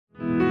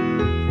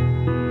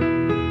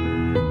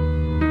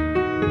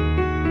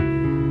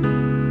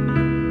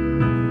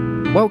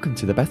Welcome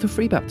to the Bethel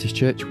Free Baptist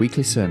Church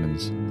weekly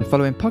sermons. The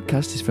following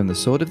podcast is from the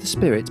Sword of the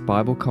Spirit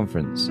Bible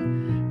Conference.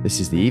 This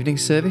is the evening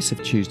service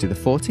of Tuesday the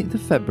 14th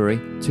of February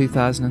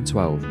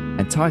 2012,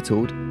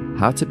 entitled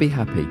How to Be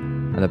Happy,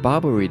 and the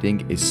Bible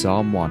reading is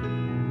Psalm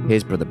 1.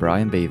 Here's Brother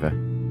Brian Beaver.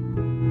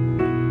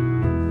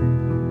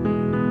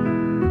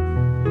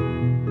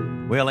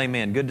 Well,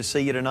 amen. Good to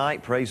see you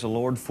tonight. Praise the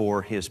Lord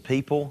for His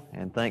people,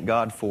 and thank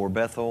God for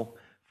Bethel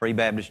Free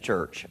Baptist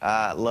Church.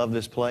 I love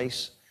this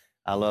place.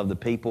 I love the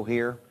people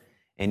here.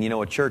 And you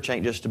know, a church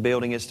ain't just a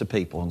building, it's the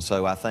people. And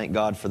so I thank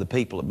God for the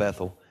people at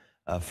Bethel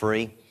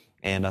Free.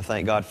 And I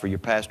thank God for your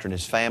pastor and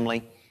his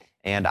family.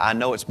 And I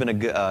know it's been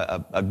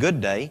a good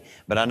day,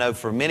 but I know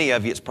for many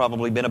of you it's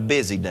probably been a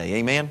busy day.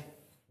 Amen?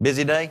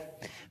 Busy day?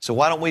 So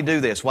why don't we do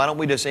this? Why don't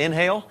we just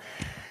inhale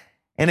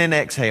and then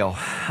exhale?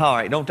 All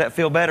right, don't that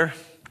feel better?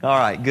 All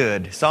right,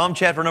 good. Psalm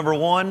chapter number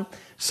 1.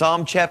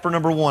 Psalm chapter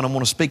number 1. I'm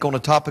going to speak on a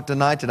topic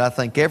tonight that I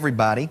think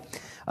everybody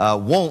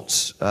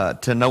wants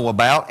to know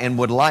about and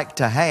would like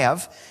to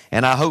have.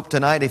 And I hope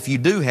tonight, if you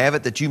do have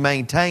it, that you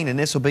maintain. And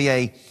this will be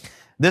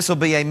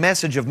a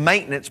message of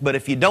maintenance. But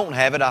if you don't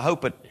have it, I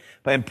hope it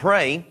and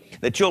pray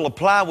that you'll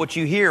apply what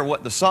you hear,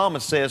 what the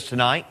psalmist says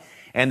tonight,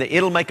 and that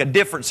it'll make a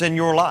difference in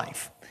your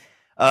life.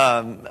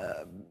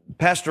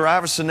 Pastor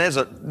Iverson, there's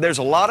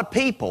a lot of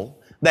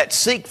people that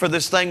seek for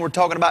this thing we're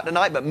talking about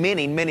tonight, but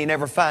many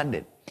never find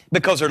it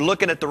because they're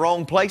looking at the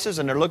wrong places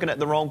and they're looking at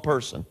the wrong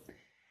person.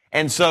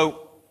 And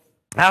so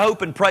I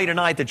hope and pray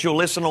tonight that you'll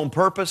listen on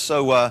purpose.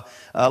 So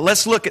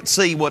let's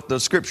see what the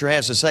Scripture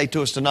has to say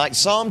to us tonight.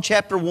 Psalm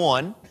chapter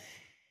 1,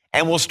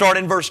 and we'll start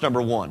in verse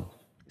number 1.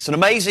 It's an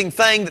amazing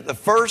thing that the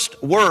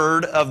first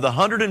word of the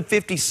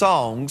 150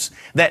 songs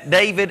that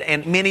David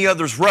and many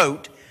others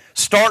wrote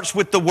starts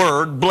with the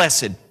word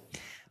blessed.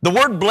 The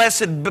word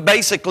blessed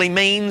basically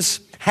means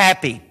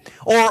happy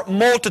or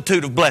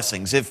multitude of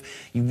blessings. If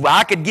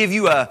I could give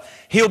you a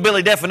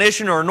hillbilly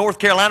definition or a North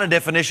Carolina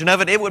definition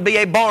of it, it would be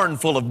a barn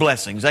full of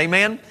blessings.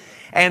 Amen?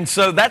 And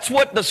so that's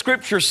what the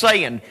Scripture's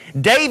saying.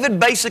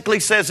 David basically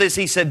says this.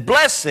 He said,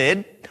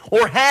 blessed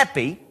or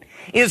happy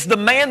is the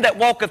man that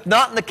walketh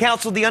not in the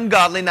counsel of the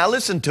ungodly. Now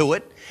listen to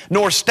it.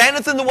 Nor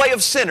standeth in the way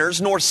of sinners,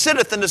 nor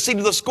sitteth in the seat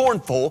of the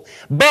scornful,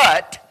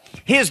 but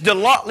his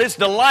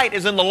delight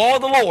is in the law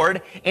of the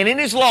Lord, and in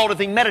His law doth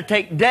he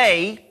meditate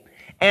day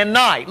and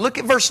night. Look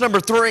at verse number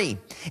 3.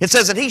 It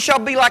says that he shall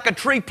be like a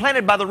tree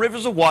planted by the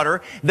rivers of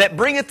water that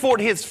bringeth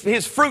forth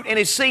his fruit in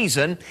his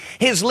season.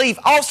 His leaf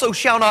also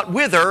shall not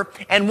wither,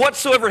 and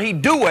whatsoever he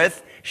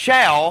doeth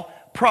shall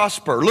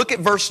prosper. Look at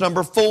verse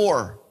number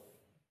 4.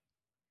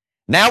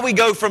 Now we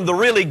go from the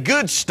really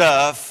good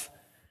stuff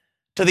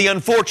to the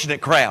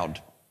unfortunate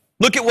crowd.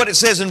 Look at what it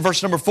says in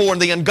verse number 4.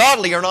 And the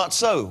ungodly are not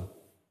so,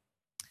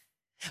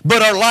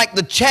 but are like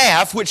the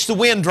chaff which the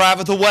wind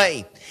driveth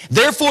away.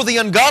 Therefore the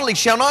ungodly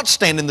shall not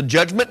stand in the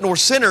judgment, nor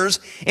sinners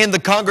in the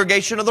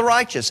congregation of the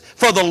righteous.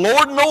 For the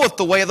Lord knoweth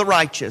the way of the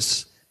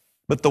righteous,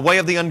 but the way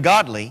of the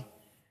ungodly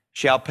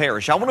shall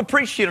perish. I want to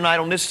preach to you tonight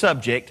on this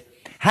subject,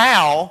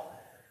 how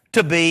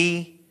to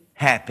be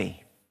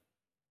happy.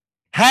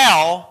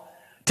 How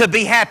to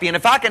be happy. And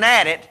if I can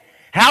add it,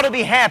 how to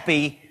be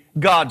happy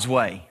God's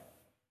way.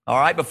 All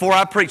right, before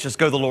I preach, let's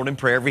go to the Lord in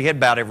prayer. Every head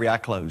bowed, every eye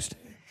closed.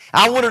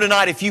 I wonder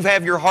tonight if you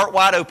have your heart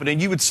wide open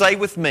and you would say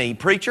with me,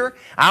 preacher,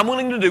 I'm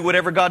willing to do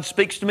whatever God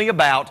speaks to me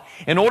about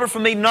in order for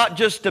me not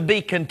just to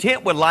be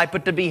content with life,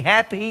 but to be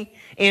happy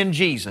in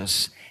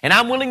Jesus. And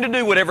I'm willing to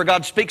do whatever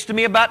God speaks to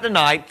me about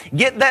tonight,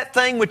 get that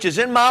thing which is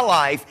in my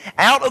life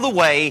out of the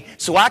way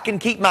so I can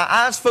keep my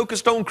eyes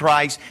focused on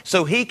Christ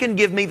so He can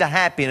give me the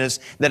happiness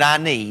that I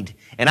need.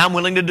 And I'm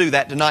willing to do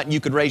that tonight, and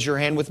you could raise your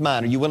hand with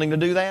mine. Are you willing to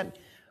do that?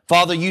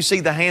 Father, you see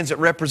the hands that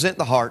represent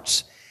the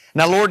hearts.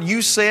 Now, Lord,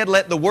 you said,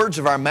 let the words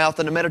of our mouth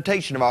and the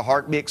meditation of our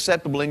heart be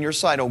acceptable in your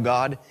sight, O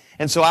God.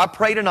 And so I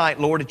pray tonight,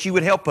 Lord, that you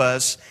would help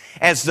us.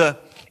 As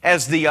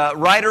the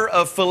writer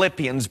of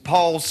Philippians,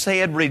 Paul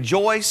said,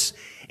 rejoice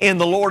in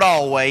the Lord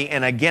always.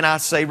 And again, I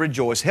say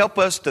rejoice. Help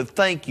us to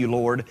thank you,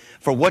 Lord,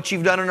 for what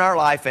you've done in our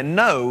life and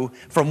know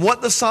from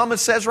what the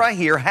psalmist says right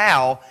here,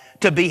 how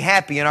to be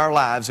happy in our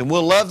lives. And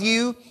we'll love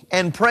you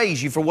and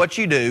praise you for what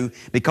you do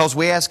because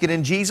we ask it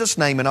in Jesus'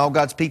 name. And all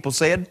God's people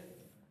said,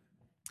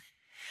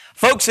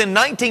 folks, in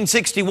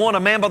 1961, a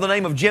man by the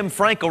name of Jim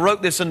Frankel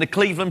wrote this in the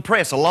Cleveland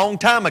Press a long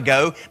time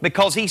ago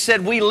because he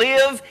said we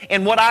live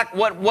in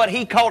what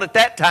he called at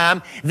that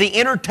time the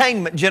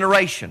entertainment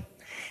generation.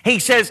 He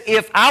says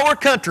if our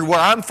country, where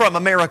I'm from,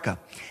 America,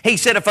 he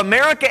said if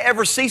America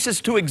ever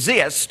ceases to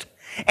exist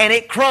and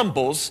it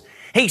crumbles,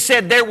 he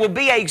said there will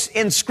be an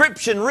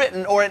inscription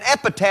written or an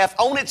epitaph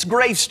on its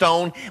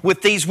gravestone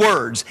with these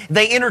words,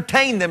 they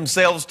entertain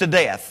themselves to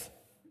death.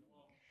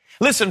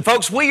 Listen,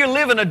 folks, we are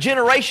living a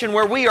generation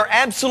where we are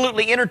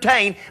absolutely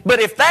entertained. But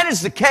if that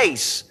is the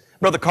case,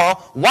 Brother Carl,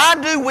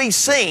 why do we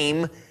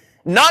seem,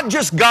 not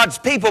just God's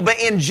people, but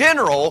in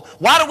general,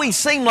 why do we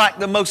seem like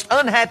the most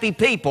unhappy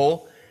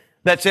people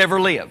that's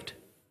ever lived?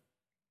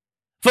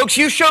 Folks,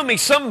 you show me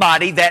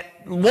somebody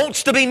that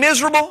wants to be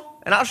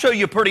miserable, and I'll show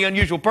you a pretty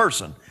unusual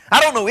person. I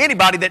don't know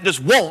anybody that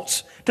just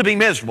wants to be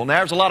miserable. Now,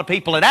 there's a lot of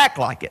people that act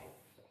like it.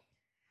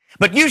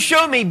 But you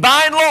show me,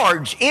 by and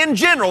large, in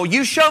general,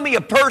 you show me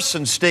a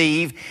person,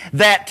 Steve,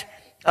 that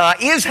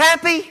is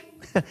happy.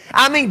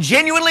 I mean,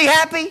 genuinely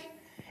happy.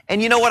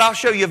 And you know what? I'll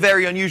show you a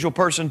very unusual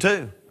person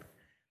too.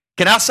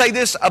 Can I say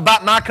this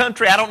about my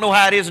country? I don't know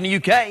how it is in the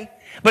UK.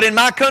 But in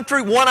my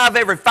country, 1 out of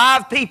every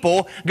 5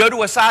 people go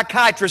to a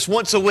psychiatrist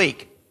once a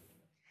week.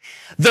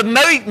 The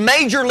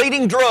major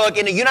leading drug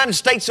in the United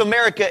States of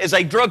America is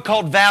a drug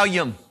called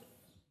Valium.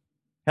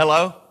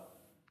 Hello?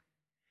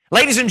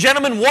 Ladies and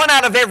gentlemen, 1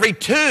 out of every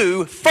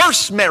 2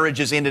 first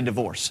marriages end in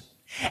divorce.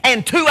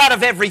 And 2 out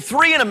of every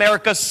 3 in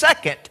America,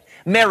 second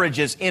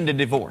marriages end in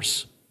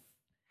divorce.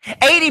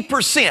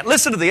 80%,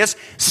 listen to this,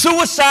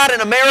 suicide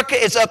in America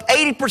is up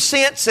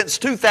 80% since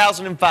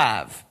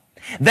 2005.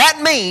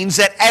 That means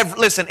that,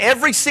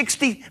 every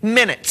 60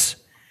 minutes,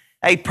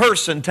 a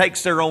person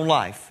takes their own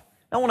life.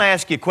 I want to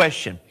ask you a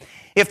question.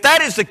 If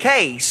that is the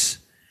case,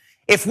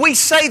 if we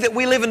say that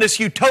we live in this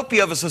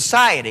utopia of a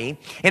society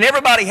and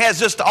everybody has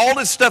just all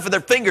this stuff at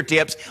their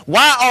fingertips,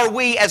 why are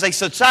we as a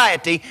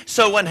society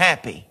so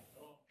unhappy?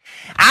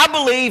 I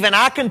believe and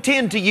I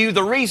contend to you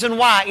the reason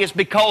why is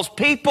because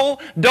people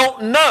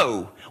don't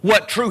know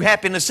what true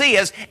happiness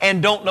is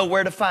and don't know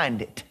where to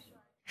find it.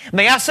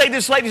 May I say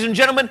this, ladies and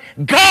gentlemen?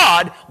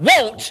 God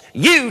wants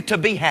you to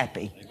be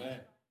happy.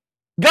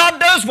 God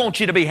does want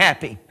you to be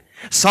happy.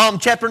 Psalm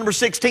chapter number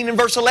 16 and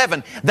verse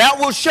 11. Thou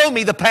wilt show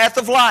me the path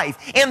of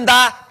life. In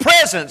thy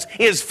presence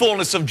is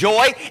fullness of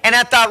joy, and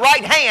at thy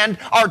right hand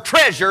are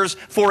treasures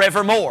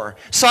forevermore.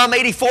 Psalm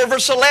 84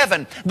 verse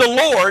 11. The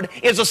Lord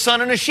is a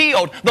sun and a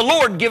shield. The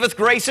Lord giveth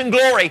grace and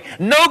glory.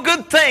 No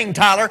good thing,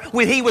 Tyler,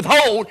 will he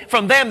withhold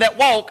from them that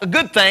walk. A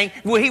good thing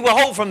will he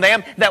withhold from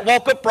them that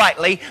walk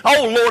uprightly.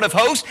 O Lord of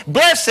hosts,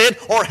 blessed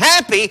or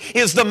happy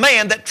is the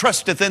man that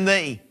trusteth in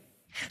thee.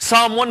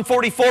 Psalm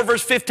 144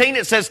 verse 15,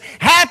 it says,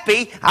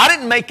 happy, I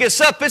didn't make this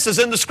up, this is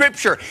in the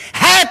Scripture.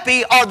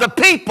 Happy are the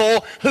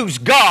people whose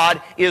God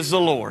is the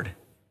Lord.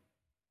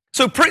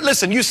 So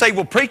listen, you say,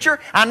 well, preacher,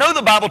 I know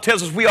the Bible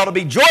tells us we ought to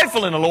be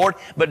joyful in the Lord,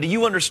 but do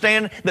you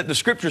understand that the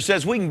Scripture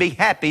says we can be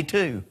happy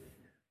too?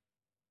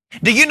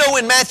 Do you know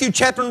in Matthew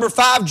chapter number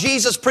 5,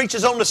 Jesus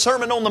preaches on the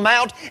Sermon on the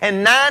Mount,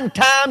 and 9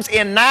 times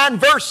in 9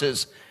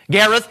 verses,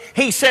 Gareth,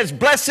 he says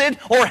blessed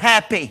or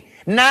happy.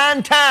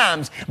 9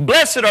 times.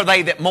 Blessed are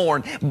they that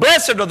mourn.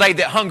 Blessed are they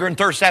that hunger and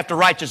thirst after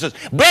righteousness.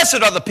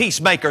 Blessed are the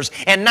peacemakers.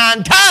 And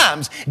 9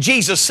 times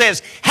Jesus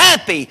says,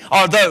 happy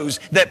are those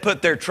that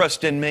put their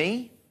trust in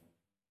me.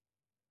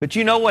 But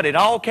you know what? It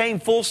all came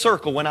full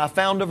circle when I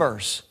found a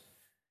verse.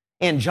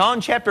 In John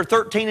chapter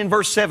 13 and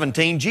verse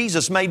 17,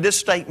 Jesus made this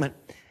statement.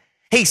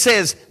 He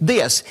says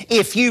this,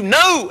 if you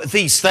know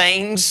these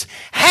things,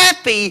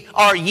 happy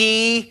are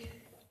ye,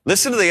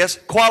 listen to this,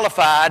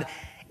 qualified,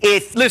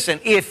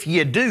 if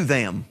you do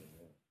them.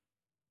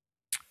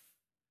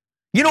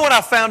 You know what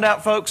I found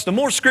out, folks? The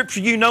more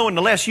Scripture you know and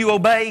the less you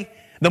obey,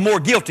 the more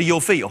guilty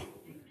you'll feel.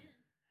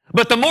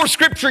 But the more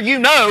Scripture you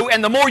know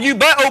and the more you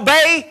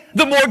obey,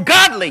 the more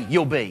godly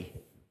you'll be.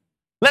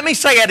 Let me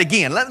say that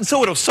again,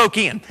 so it'll soak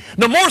in.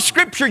 The more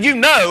Scripture you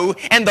know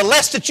and the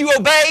less that you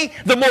obey,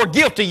 the more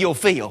guilty you'll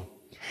feel.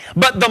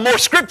 But the more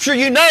Scripture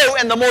you know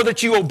and the more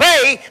that you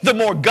obey, the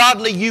more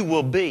godly you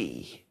will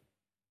be.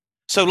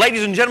 So,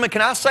 ladies and gentlemen,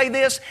 can I say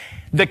this?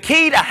 The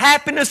key to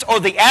happiness or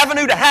the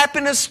avenue to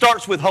happiness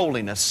starts with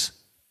holiness.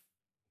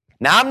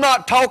 Now, I'm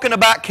not talking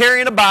about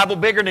carrying a Bible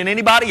bigger than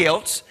anybody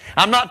else.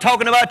 I'm not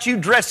talking about you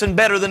dressing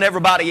better than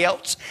everybody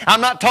else.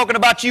 I'm not talking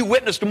about you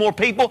witness to more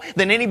people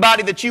than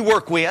anybody that you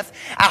work with.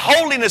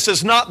 Holiness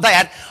is not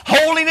that.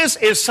 Holiness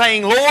is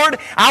saying, Lord,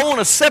 I want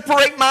to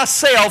separate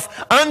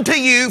myself unto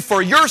you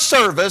for your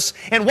service.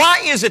 And why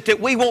is it that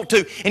we want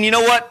to? And you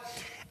know what?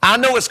 I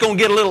know it's going to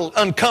get a little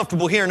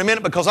uncomfortable here in a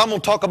minute because I'm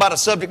going to talk about a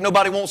subject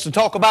nobody wants to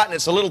talk about, and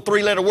it's a little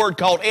 3-letter word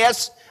called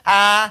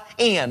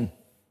S-I-N.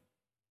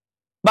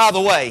 By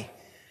the way,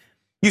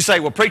 you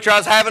say, well, preacher, I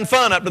was having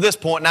fun up to this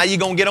point. Now you're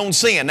going to get on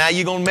sin. Now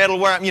you're going to meddle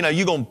where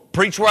you're going to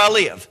preach where I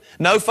live.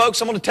 No,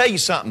 folks, I'm going to tell you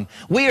something.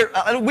 We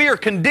are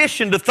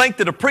conditioned to think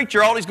that a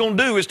preacher, all he's going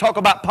to do is talk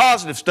about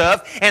positive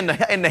stuff and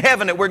the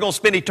heaven that we're going to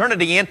spend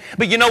eternity in.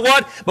 But you know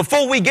what?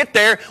 Before we get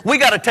there, we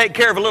got to take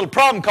care of a little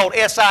problem called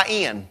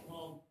S-I-N.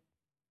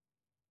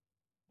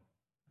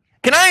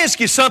 Can I ask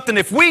you something?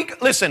 If we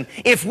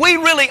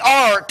really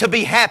are to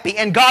be happy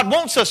and God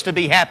wants us to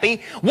be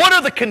happy, what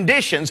are the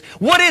conditions?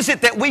 What is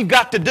it that we've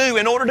got to do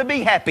in order to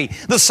be happy?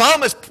 The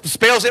psalmist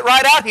spells it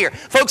right out here.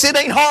 Folks, it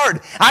ain't hard.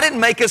 I didn't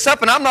make this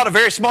up and I'm not a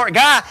very smart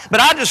guy, but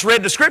I just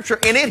read the Scripture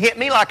and it hit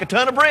me like a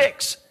ton of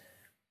bricks.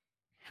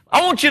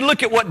 I want you to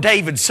look at what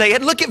David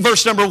said. Look at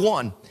verse number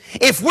 1.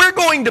 If we're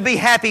going to be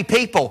happy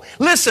people,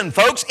 listen,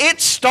 folks, it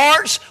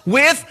starts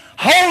with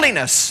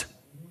holiness.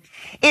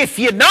 If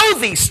you know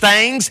these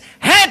things,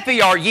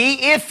 happy are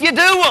ye if you do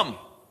them.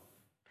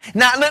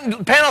 Now,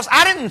 Panos,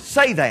 I didn't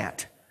say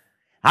that.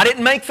 I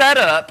didn't make that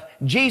up.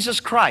 Jesus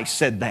Christ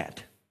said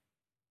that.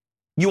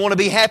 You want to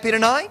be happy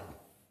tonight?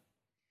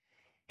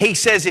 He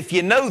says, if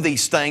you know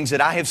these things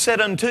that I have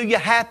said unto you,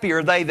 happy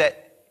are they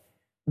that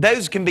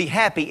those can be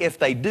happy if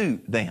they do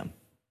them.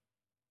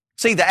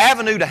 See, the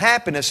avenue to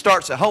happiness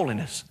starts at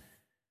holiness.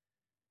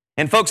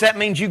 And folks, that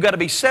means you've got to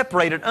be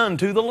separated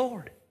unto the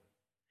Lord.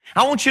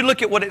 I want you to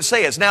look at what it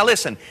says. Now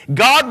listen,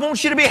 God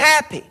wants you to be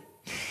happy.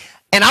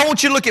 And I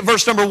want you to look at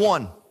verse number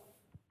 1.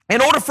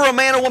 In order for a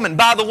man or woman,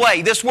 by the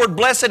way, this word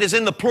blessed is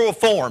in the plural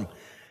form.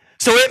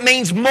 So it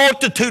means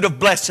multitude of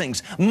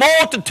blessings,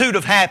 multitude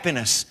of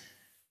happiness.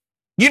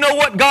 You know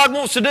what God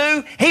wants to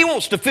do? He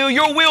wants to fill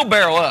your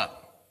wheelbarrow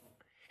up.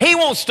 He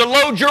wants to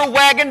load your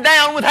wagon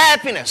down with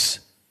happiness.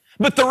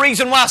 But the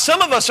reason why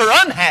some of us are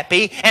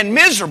unhappy and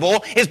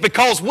miserable is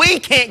because we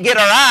can't get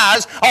our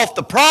eyes off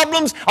the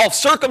problems, off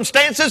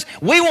circumstances.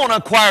 We want to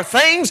acquire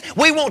things.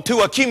 We want to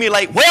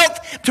accumulate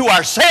wealth to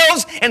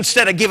ourselves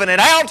instead of giving it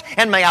out.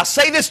 And may I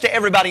say this to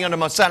everybody under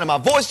the sound of my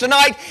voice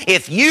tonight,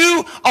 if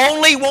you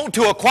only want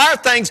to acquire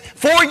things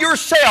for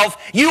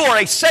yourself, you are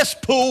a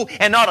cesspool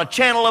and not a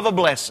channel of a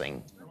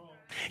blessing.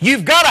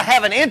 You've got to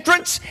have an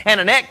entrance and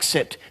an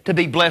exit to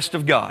be blessed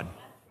of God.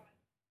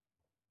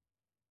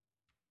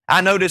 I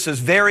know this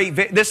is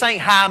this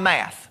ain't high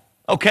math,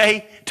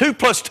 okay? 2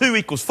 plus 2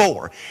 equals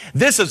 4.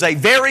 This is a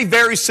very,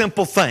 very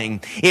simple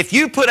thing. If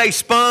you put a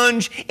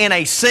sponge in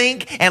a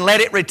sink and let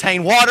it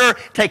retain water,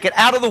 take it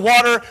out of the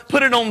water,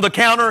 put it on the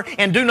counter,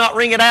 and do not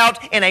wring it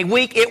out, in a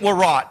week it will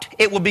rot.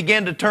 It will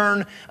begin to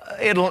turn,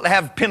 it'll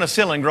have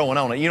penicillin growing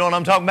on it. You know what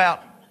I'm talking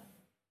about?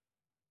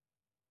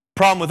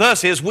 Problem with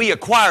us is we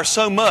acquire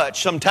so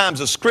much sometimes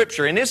of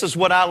Scripture, and this is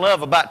what I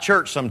love about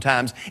church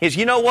sometimes, is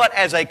you know what,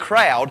 as a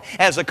crowd,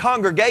 as a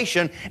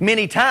congregation,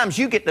 many times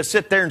you get to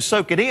sit there and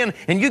soak it in,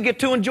 and you get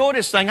to enjoy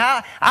this thing.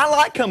 I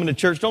like coming to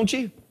church, don't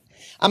you?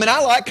 I mean, I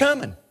like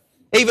coming.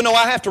 Even though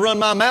I have to run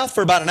my mouth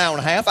for about an hour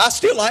and a half, I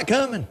still like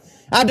coming.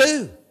 I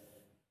do.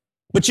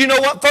 But you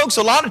know what, folks?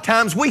 A lot of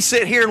times we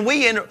sit here and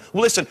we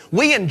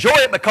enjoy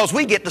it because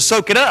we get to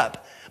soak it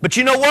up. But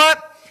you know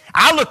what?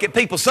 I look at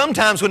people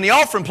sometimes when the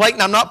offering plate,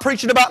 and I'm not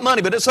preaching about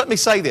money, but just let me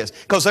say this,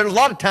 because there's a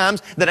lot of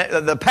times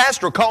that the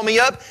pastor will call me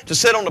up to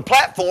sit on the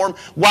platform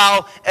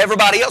while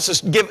everybody else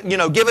is giving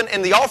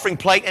in the offering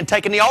plate and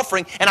taking the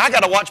offering, and I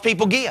got to watch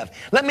people give.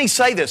 Let me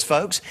say this,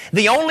 folks.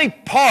 The only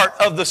part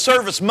of the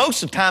service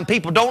most of the time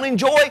people don't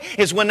enjoy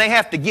is when they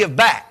have to give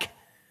back.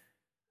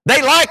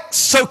 They like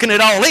soaking it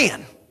all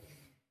in,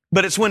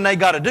 but it's when they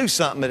got to do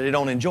something that they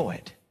don't enjoy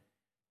it.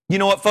 You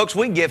know what, folks?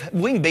 We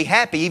can be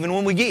happy even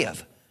when we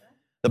give.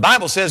 The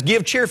Bible says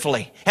give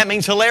cheerfully. That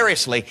means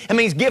hilariously. That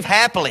means give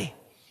happily.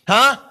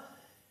 Huh?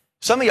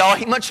 Some of y'all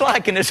ain't much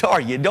liking this,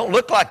 are you? Don't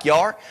look like you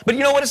are. But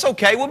you know what? It's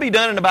okay. We'll be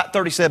done in about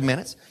 37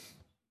 minutes.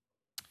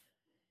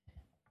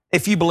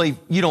 If you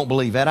don't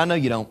believe that. I know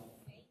you don't.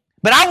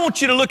 But I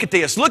want you to look at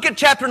this. Look at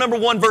chapter number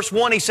 1, verse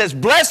 1. He says,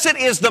 blessed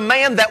is the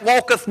man that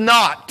walketh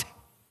not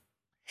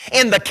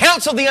in the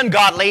counsel of the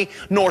ungodly,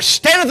 nor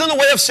standeth in the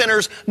way of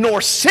sinners, nor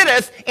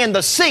sitteth in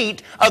the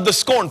seat of the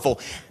scornful.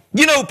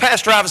 You know,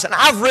 Pastor Iverson,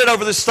 I've read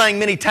over this thing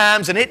many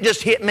times and it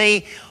just hit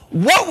me.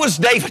 What was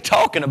David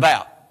talking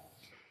about?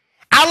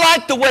 I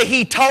like the way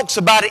he talks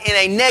about it in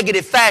a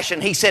negative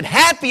fashion. He said,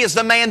 happy is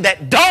the man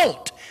that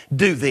don't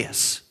do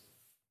this.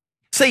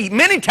 See,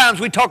 many times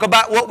we talk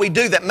about what we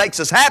do that makes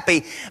us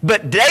happy,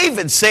 but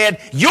David said,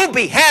 you'll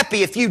be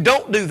happy if you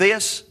don't do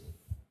this.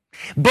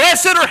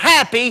 Blessed or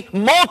happy,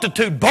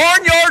 multitude,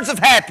 barnyards of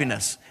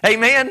happiness.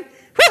 Amen?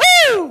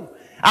 Woohoo!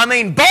 I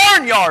mean,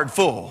 barnyard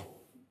full.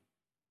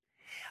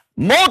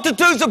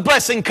 Multitudes of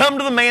blessing come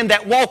to the man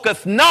that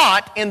walketh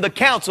not in the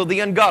counsel of the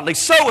ungodly.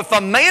 So if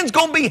a man's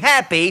going to be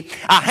happy,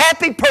 a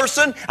happy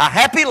person, a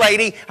happy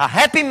lady, a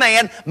happy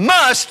man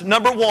must,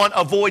 number 1,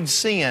 avoid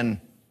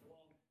sin.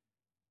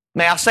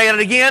 May I say it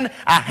again?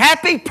 A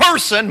happy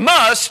person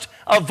must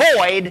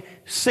avoid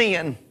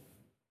sin.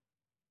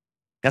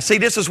 Now see,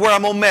 this is where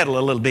I'm going to meddle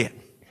a little bit.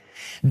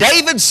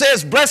 David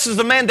says, blessed is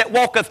the man that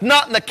walketh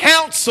not in the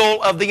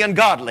counsel of the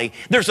ungodly.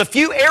 There's a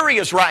few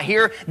areas right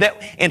here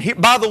and here,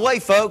 by the way,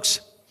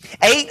 folks,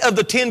 8 of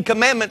the 10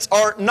 commandments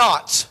are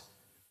nots.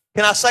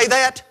 Can I say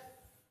that?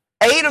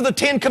 8 of the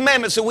 10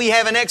 commandments that we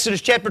have in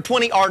Exodus chapter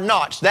 20 are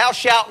nots. Thou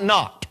shalt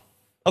not.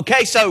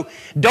 Okay, so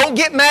don't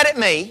get mad at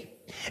me.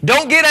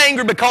 Don't get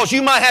angry because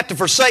you might have to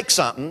forsake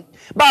something.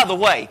 By the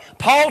way,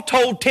 Paul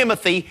told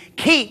Timothy,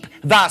 keep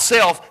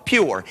thyself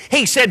pure.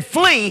 He said,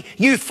 flee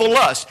youthful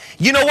lust.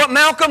 You know what,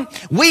 Malcolm?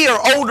 We are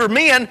older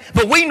men,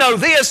 but we know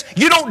this.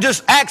 You don't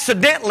just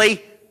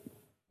accidentally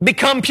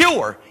become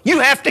pure.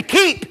 You have to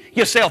keep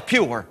yourself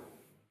pure.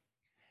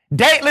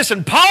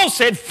 Listen, Paul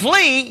said,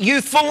 flee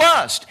youthful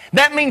lust.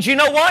 That means, you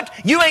know what?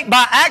 You ain't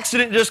by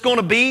accident just going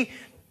to be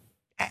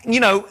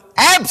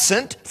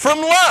absent from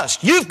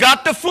lust. You've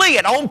got to flee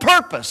it on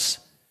purpose.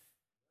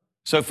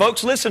 So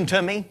folks, listen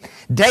to me.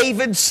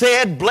 David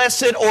said,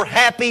 blessed or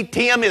happy,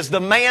 Tim, is the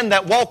man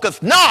that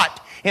walketh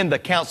not in the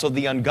counsel of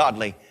the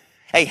ungodly.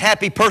 A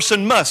happy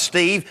person must,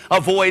 Steve,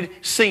 avoid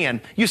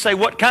sin. You say,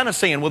 what kind of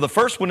sin? Well, the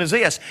first one is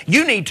this.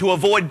 You need to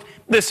avoid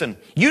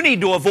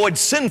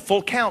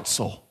sinful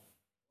counsel.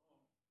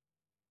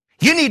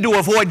 You need to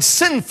avoid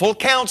sinful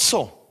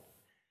counsel.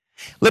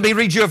 Let me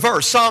read you a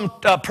verse.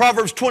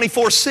 Proverbs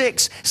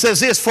 24:6 says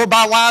this, "For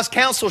by wise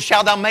counsel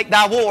shalt thou make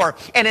thy war,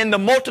 and in the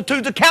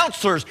multitude of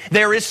counselors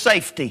there is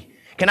safety."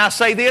 Can I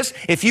say this?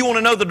 If you want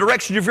to know the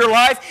direction of your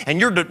life and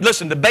you're,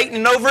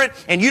 debating over it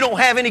and you don't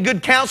have any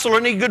good counsel or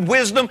any good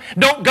wisdom,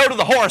 don't go to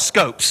the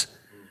horoscopes.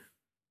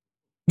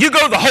 You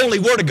go to the Holy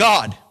Word of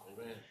God.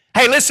 Amen.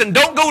 Hey, listen,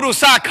 don't go to a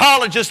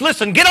psychologist.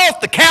 Listen, get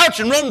off the couch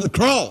and run to the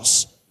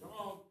cross.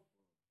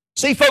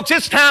 See, folks,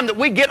 it's time that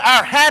we get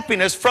our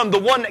happiness from the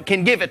one that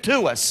can give it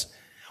to us.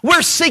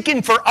 We're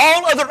seeking for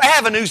all other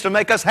avenues to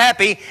make us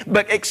happy,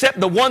 but except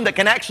the one that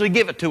can actually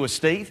give it to us,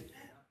 Steve.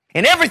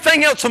 And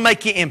everything else will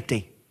make you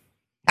empty.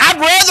 I'd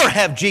rather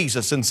have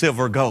Jesus than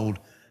silver or gold.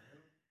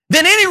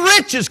 Than any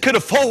riches could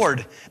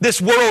afford,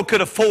 this world could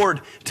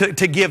afford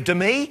to give to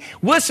me.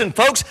 Listen,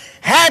 folks,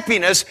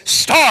 happiness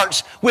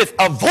starts with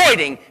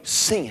avoiding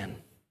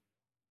sin.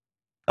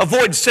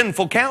 Avoid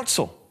sinful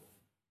counsel.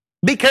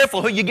 Be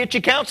careful who you get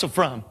your counsel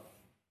from.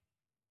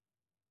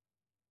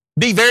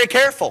 Be very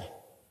careful.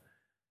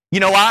 You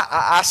know,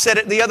 I said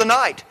it the other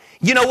night.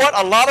 You know what?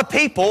 A lot of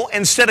people,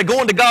 instead of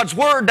going to God's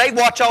Word, they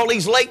watch all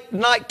these late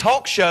night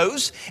talk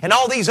shows and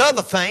all these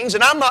other things.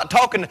 And I'm not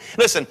talking,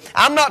 listen,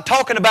 I'm not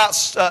talking about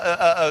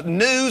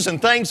news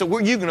and things that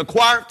where you can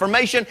acquire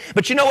information.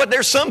 But you know what?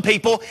 There's some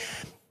people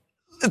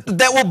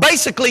that will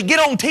basically get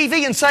on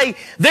TV and say,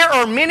 there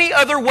are many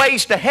other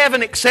ways to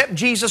heaven except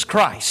Jesus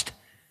Christ.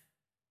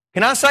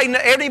 Can I say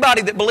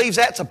anybody that believes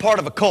that's a part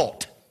of a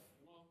cult?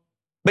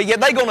 But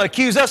yet they're going to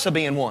accuse us of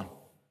being one.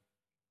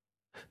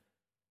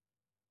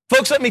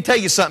 Folks, let me tell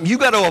you something.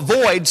 You've got to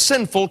avoid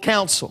sinful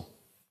counsel.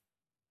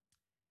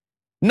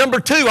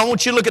 Number 2, I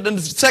want you to look at the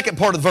second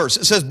part of the verse.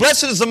 It says,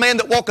 "Blessed is the man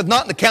that walketh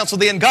not in the counsel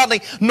of the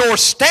ungodly, nor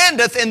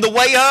standeth in the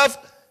way of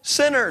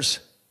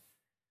sinners."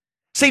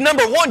 See,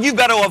 number 1, you've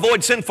got to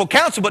avoid sinful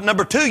counsel, but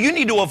number 2, you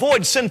need to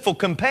avoid sinful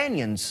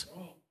companions.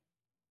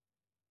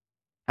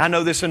 I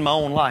know this in my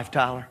own life,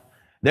 Tyler.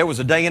 There was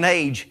a day and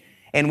age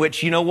in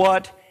which, you know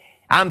what?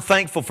 I'm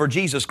thankful for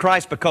Jesus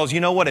Christ because,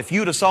 you know what? If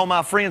you'd have saw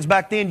my friends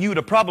back then, you would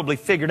have probably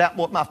figured out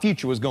what my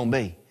future was going to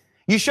be.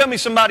 You show me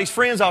somebody's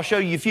friends, I'll show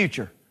you your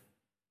future.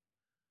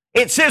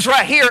 It says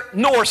right here,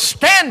 "Nor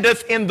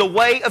standeth in the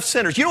way of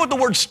sinners." You know what the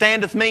word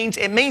standeth means?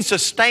 It means to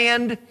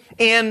stand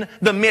in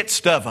the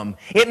midst of them.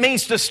 It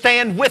means to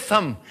stand with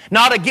them,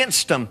 not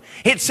against them.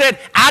 It said,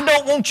 I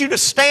don't want you to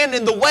stand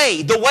in the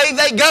way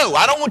they go.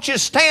 I don't want you to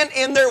stand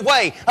in their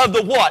way of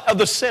the what? Of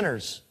the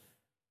sinners.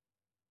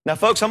 Now,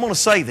 folks, I'm going to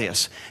say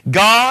this.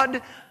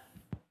 God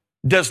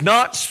does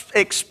not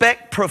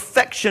expect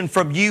perfection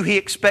from you. He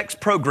expects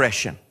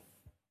progression.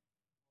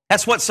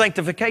 That's what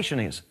sanctification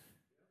is.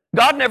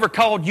 God never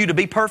called you to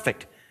be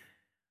perfect.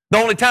 The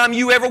only time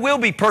you ever will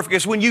be perfect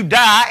is when you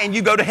die and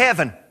you go to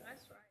heaven.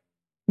 That's right.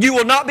 You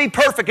will not be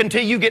perfect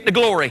until you get to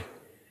glory.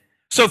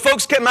 So,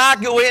 folks, can I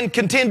go in and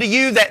contend to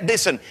you that,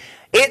 listen,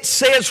 it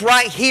says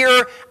right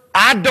here,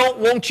 I don't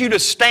want you to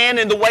stand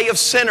in the way of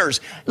sinners.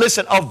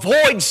 Listen,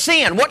 avoid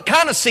sin. What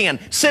kind of sin?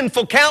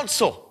 Sinful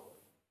counsel.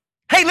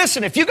 Hey,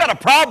 listen, if you got a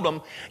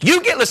problem,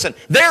 listen,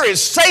 there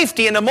is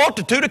safety in a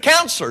multitude of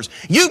counselors.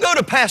 You go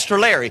to Pastor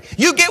Larry.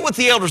 You get with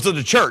the elders of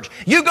the church.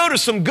 You go to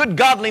some good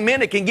godly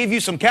men that can give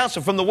you some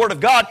counsel from the Word of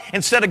God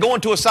instead of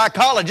going to a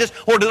psychologist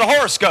or to the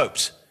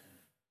horoscopes.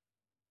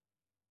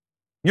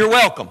 You're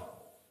welcome.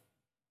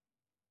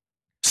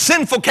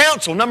 Sinful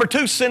counsel. Number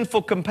 2,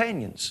 sinful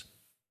companions.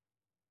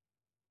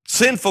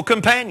 Sinful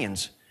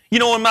companions. You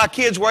know, when my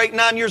kids were 8 and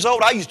 9 years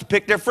old, I used to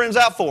pick their friends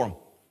out for them.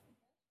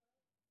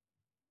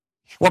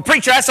 Well,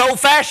 preacher, that's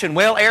old-fashioned.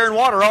 Well, air and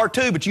water are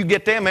too, but you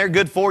get them, they're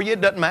good for you.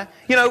 It doesn't matter.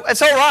 You know,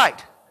 it's all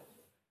right.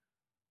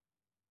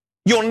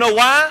 You want to know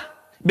why?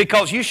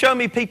 Because you show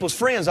me people's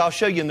friends, I'll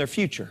show you in their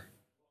future.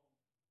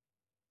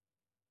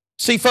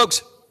 See,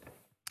 folks,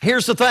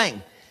 here's the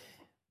thing.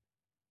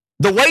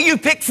 The way you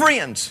pick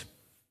friends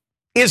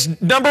is,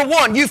 number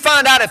 1, you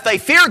find out if they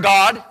fear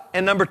God,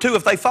 and number 2,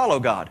 if they follow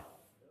God.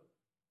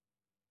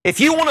 If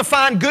you want to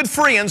find good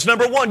friends,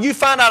 number 1, you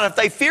find out if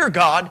they fear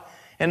God,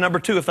 and number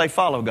 2, if they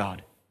follow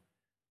God.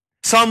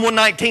 Psalm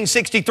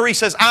 119:63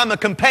 says, I'm a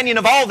companion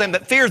of all them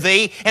that fear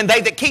thee, and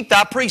they that keep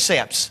thy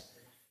precepts.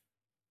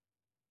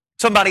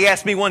 Somebody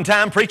asked me one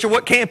time, preacher,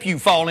 what camp you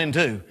fall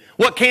into?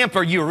 What camp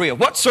are you real?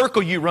 What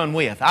circle you run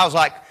with? I was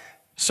like,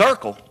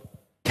 circle?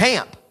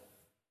 Camp?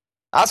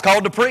 I was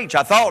called to preach.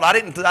 I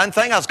didn't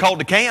think I was called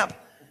to camp.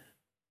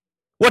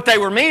 What they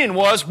were meaning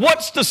was,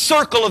 what's the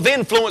circle of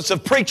influence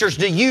of preachers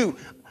do you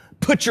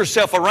put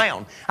yourself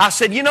around? I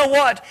said, you know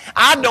what?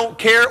 I don't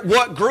care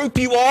what group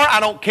you are. I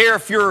don't care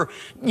if you're,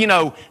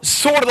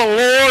 Sword of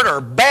the Lord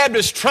or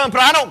Baptist trumpet.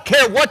 I don't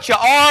care what you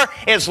are.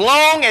 As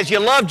long as you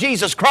love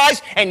Jesus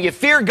Christ and you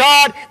fear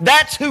God,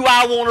 that's who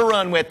I want to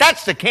run with.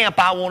 That's the camp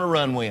I want to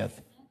run with.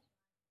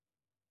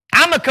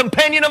 I'm a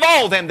companion of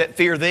all them that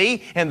fear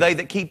thee and they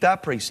that keep thy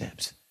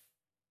precepts.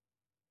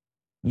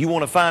 You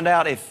want to find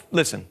out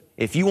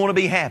if you want to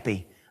be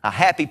happy, a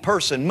happy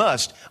person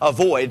must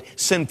avoid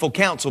sinful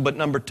counsel. But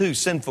number 2,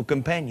 sinful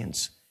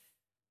companions.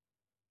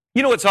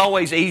 You know it's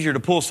always easier to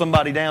pull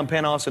somebody down,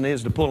 Panos, than it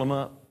is to pull them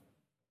up.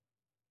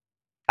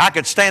 I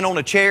could stand on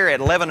a chair at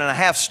 11 and a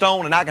half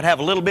stone and I could have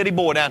a little bitty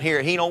boy down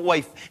here. He don't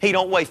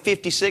weigh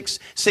 56,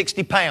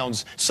 60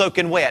 pounds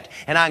soaking wet.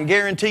 And I can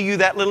guarantee you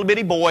that little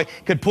bitty boy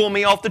could pull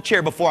me off the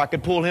chair before I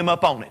could pull him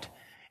up on it.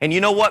 And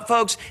you know what,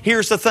 folks?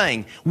 Here's the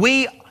thing.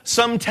 We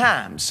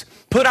sometimes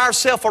put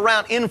ourselves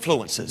around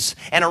influences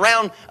and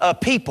around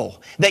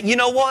people that, you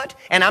know what?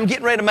 And I'm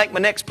getting ready to make my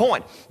next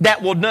point.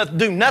 That will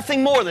do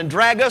nothing more than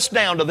drag us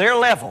down to their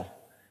level.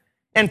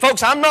 And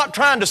folks, I'm not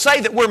trying to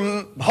say that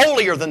we're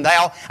holier than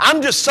thou. I'm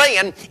just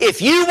saying,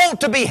 if you want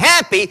to be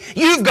happy,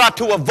 you've got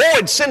to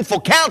avoid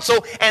sinful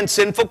counsel and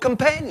sinful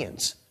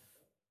companions.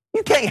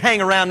 You can't hang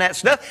around that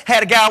stuff.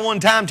 Had a guy one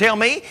time tell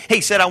me,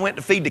 he said, I went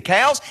to feed the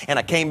cows and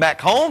I came back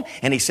home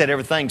and he said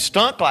everything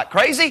stunk like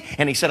crazy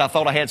and he said I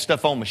thought I had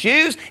stuff on my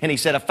shoes and he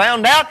said I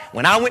found out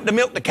when I went to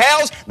milk the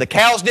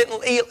cows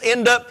didn't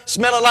end up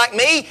smelling like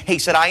me. He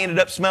said I ended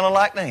up smelling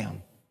like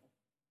them.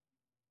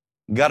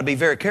 You've got to be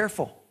very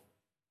careful.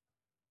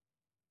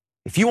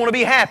 If you want to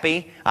be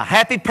happy, a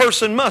happy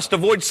person must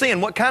avoid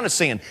sin. What kind of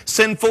sin?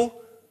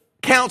 Sinful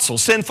counsel,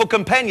 sinful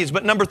companions.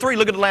 But number 3,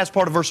 look at the last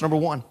part of verse number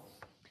 1.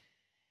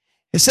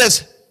 It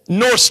says,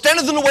 nor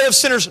standeth in the way of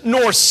sinners,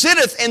 nor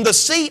sitteth in the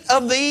seat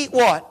of the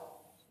what?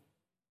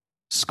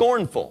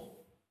 Scornful.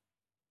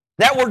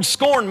 That word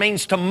scorn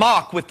means to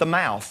mock with the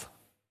mouth.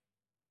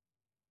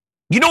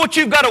 You know what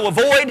you've got to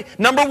avoid?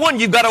 Number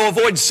 1, you've got to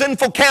avoid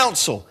sinful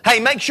counsel.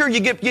 Hey, make sure you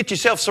get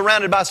yourself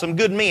surrounded by some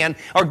good men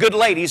or good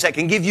ladies that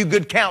can give you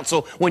good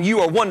counsel when you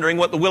are wondering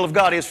what the will of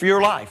God is for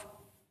your life.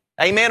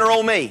 Amen or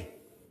oh me?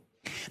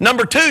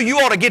 Number 2, you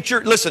ought to get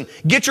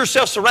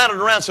yourself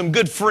surrounded around some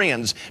good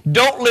friends.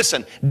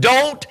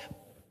 Don't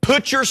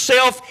put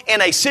yourself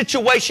in a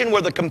situation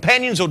where the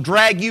companions will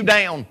drag you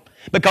down.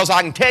 Because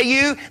I can tell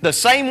you, the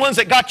same ones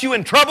that got you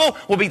in trouble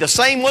will be the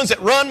same ones that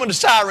run when the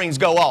sirens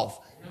go off.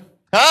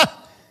 Huh?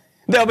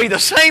 They'll be the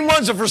same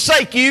ones that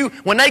forsake you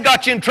when they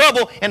got you in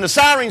trouble and the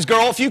sirens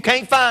go off, you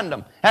can't find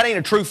them. That ain't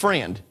a true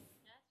friend.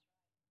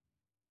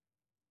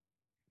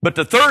 But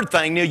the third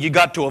thing, Neil, you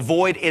got to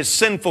avoid is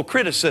sinful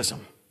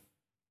criticism.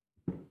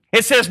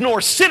 It says,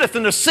 nor sitteth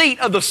in the seat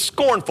of the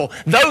scornful,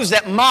 those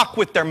that mock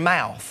with their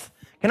mouth.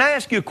 Can I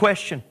ask you a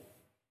question?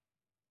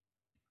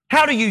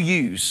 How do you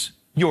use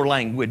your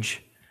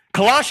language?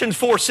 Colossians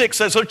 4:6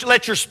 says,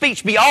 let your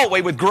speech be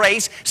always with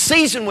grace,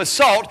 seasoned with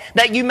salt,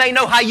 that you may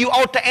know how you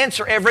ought to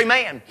answer every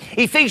man.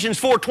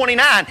 Ephesians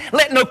 4:29,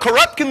 let no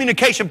corrupt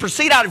communication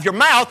proceed out of your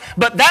mouth,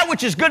 but that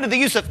which is good to the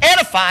use of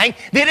edifying,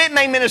 that it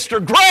may minister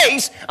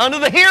grace unto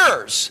the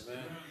hearers.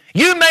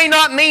 You may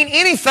not mean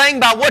anything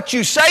by what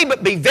you say,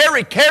 but be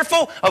very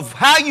careful of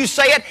how you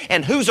say it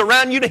and who's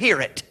around you to hear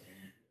it.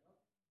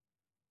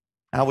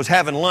 I was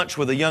having lunch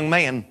with a young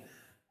man,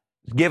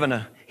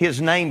 given his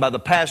name by the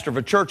pastor of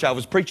a church I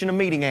was preaching a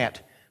meeting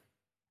at.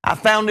 I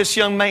found this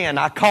young man.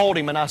 I called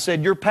him and I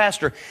said, your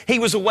pastor, he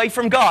was away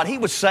from God. He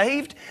was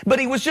saved, but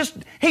he was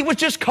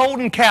just cold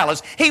and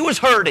callous. He was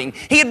hurting.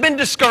 He had been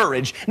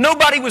discouraged.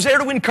 Nobody was there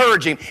to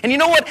encourage him. And you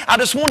know what? I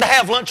just wanted to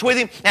have lunch with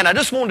him and I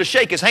just wanted to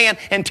shake his hand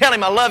and tell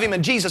him I love him,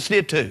 and Jesus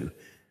did too.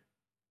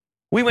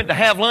 We went to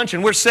have lunch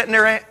and we're sitting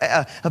there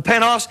at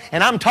Panos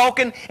and I'm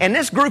talking, and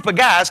this group of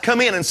guys come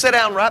in and sit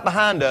down right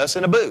behind us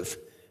in a booth.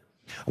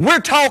 We're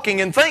talking,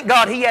 and thank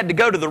God he had to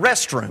go to the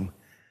restroom.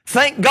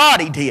 Thank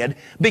God he did,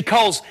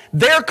 because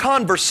their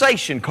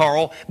conversation,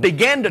 Carl,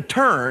 began to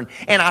turn,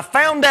 and I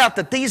found out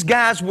that these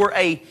guys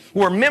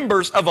were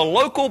members of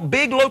a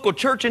big local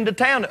church into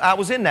town I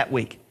was in that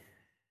week.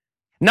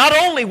 Not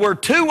only were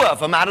 2 of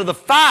them out of the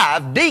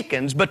 5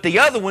 deacons, but the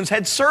other ones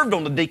had served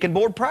on the deacon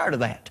board prior to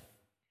that.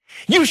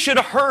 You should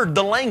have heard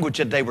the language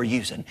that they were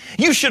using.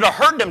 You should have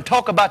heard them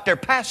talk about their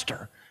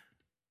pastor.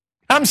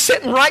 I'm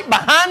sitting right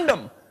behind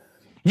them.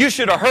 You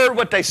should have heard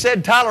what they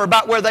said, Tyler,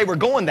 about where they were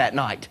going that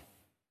night.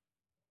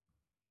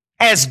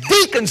 As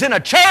deacons in a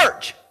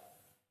church.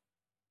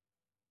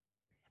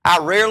 I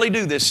rarely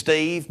do this,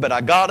 Steve, but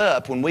I got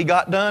up when we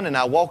got done and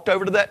I walked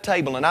over to that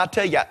table, and I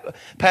tell you,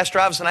 Pastor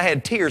Iverson, I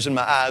had tears in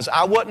my eyes.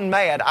 I wasn't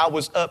mad. I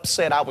was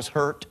upset. I was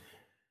hurt.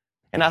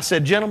 And I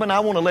said, gentlemen,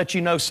 I want to let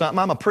you know something.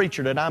 I'm a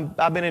preacher that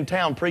I've been in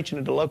town preaching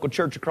at the local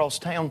church across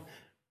town.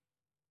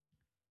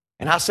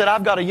 And I said,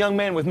 I've got a young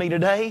man with me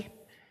today,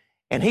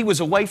 and he was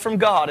away from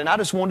God, and I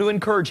just wanted to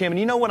encourage him. And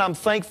you know what? I'm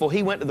thankful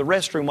he went to the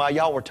restroom while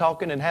y'all were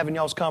talking and having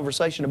y'all's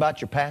conversation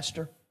about your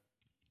pastor,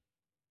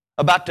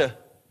 about the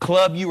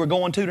club you were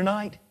going to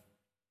tonight,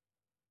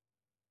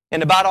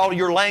 and about all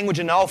your language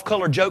and the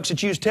off-color jokes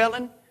that you was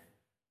telling.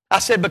 I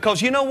said,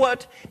 because you know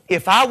what?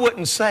 If I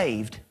wasn't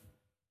saved,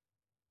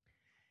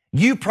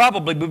 you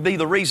probably would be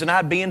the reason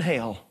I'd be in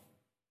hell,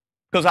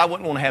 because I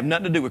wouldn't want to have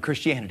nothing to do with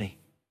Christianity.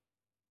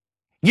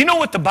 You know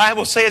what the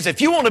Bible says? If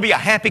you want to be a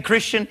happy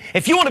Christian,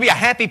 if you want to be a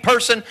happy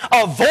person,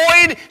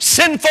 avoid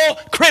sinful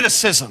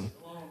criticism.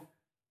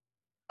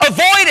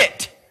 Avoid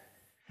it.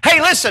 Hey,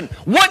 listen,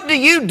 what do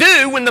you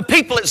do when the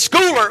people at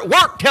school or at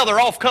work tell their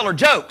off-color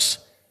jokes?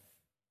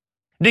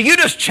 Do you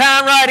just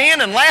chime right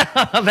in and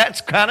laugh?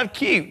 That's kind of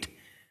cute.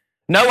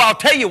 No, I'll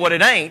tell you what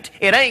it ain't.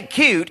 It ain't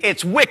cute.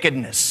 It's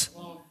wickedness.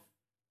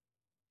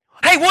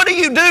 Hey, what do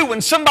you do when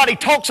somebody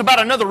talks about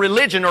another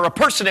religion or a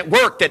person at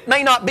work that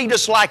may not be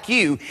just like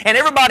you and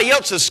everybody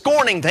else is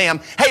scorning them?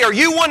 Hey, are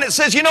you one that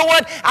says, you know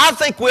what? I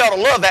think we ought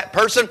to love that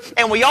person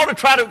and we ought to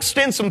try to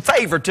extend some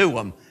favor to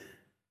them.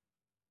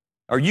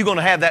 Are you going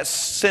to have that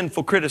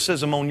sinful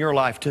criticism on your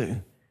life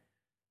too?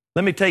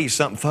 Let me tell you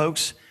something,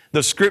 folks.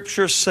 The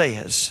Scripture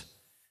says,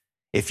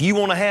 if you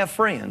want to have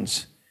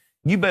friends,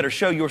 you better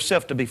show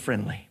yourself to be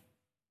friendly.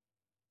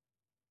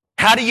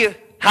 How do you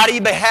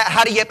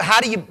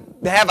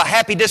have a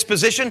happy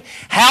disposition?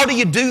 How do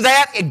you do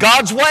that in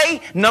God's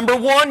way? Number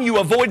one, you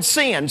avoid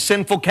sin,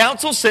 sinful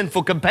counsel,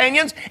 sinful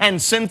companions,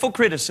 and sinful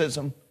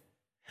criticism.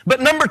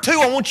 But number two,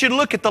 I want you to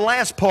look at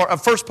the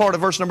first part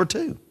of verse number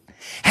 2.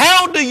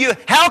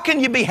 How can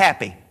you be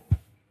happy?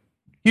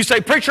 You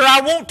say, preacher,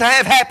 I want to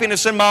have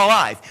happiness in my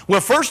life.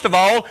 Well, first of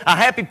all, a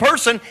happy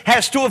person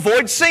has to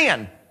avoid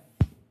sin.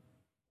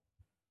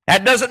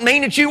 That doesn't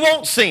mean that you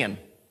won't sin.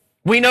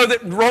 We know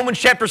that Romans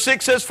chapter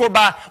 6 says, for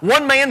by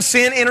one man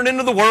sin entered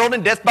into the world,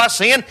 and death by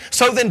sin.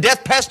 So then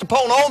death passed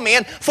upon all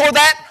men, for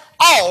that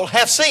all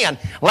have sinned.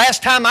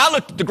 Last time I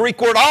looked at the Greek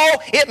word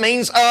all, it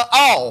means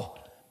all.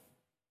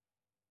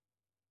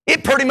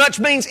 It pretty much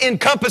means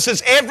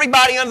encompasses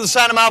everybody under the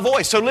sound of my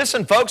voice. So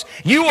listen, folks,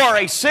 you are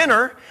a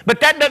sinner, but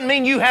that doesn't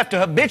mean you have to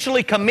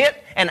habitually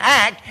commit and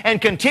act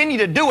and continue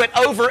to do it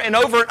over and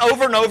over and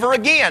over and over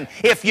again.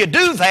 If you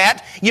do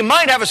that, you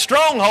might have a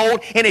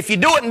stronghold, and if you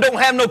do it and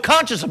don't have no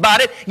conscience about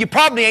it, you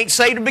probably ain't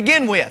saved to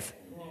begin with.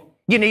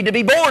 You need to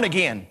be born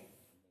again.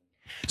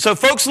 So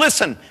folks,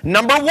 listen,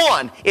 number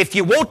one, if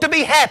you want to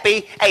be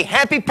happy, a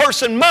happy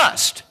person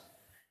must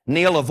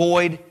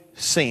avoid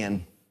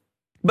sin.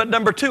 But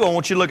number two, I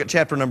want you to look at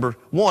chapter number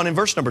 1 and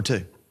verse number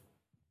 2.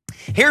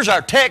 Here's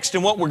our text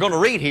and what we're going to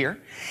read here.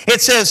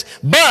 It says,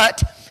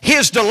 but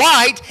his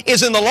delight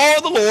is in the law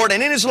of the Lord,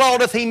 and in his law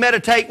doth he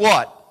meditate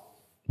what?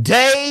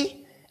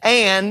 Day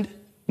and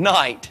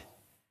night.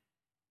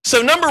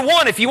 So number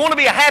one, if you want to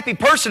be a happy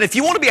person, if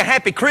you want to be a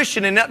happy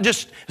Christian and not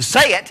just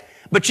say it,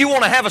 but you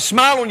want to have a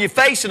smile on your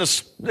face and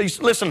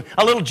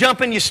a little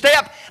jump in your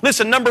step.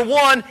 Listen, number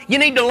one, you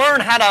need to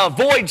learn how to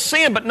avoid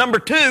sin. But number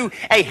two,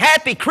 a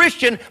happy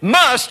Christian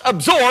must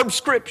absorb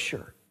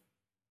Scripture.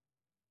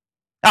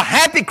 A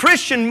happy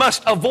Christian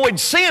must avoid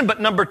sin. But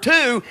number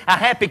two, a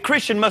happy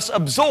Christian must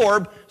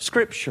absorb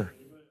Scripture.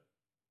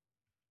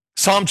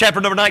 Psalm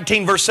chapter number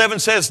 19, verse 7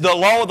 says, the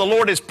law of the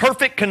Lord is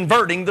perfect,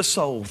 converting the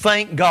soul.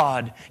 Thank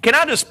God. Can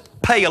I just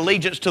pay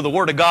allegiance to the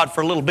Word of God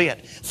for a little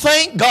bit?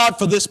 Thank God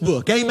for this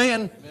book.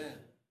 Amen. Amen.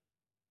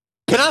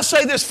 Can I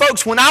say this,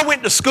 folks? When I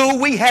went to school,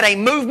 we had a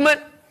movement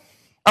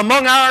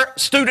among our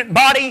student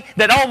body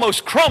that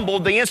almost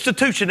crumbled the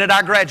institution that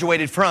I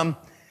graduated from.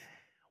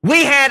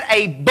 We had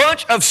a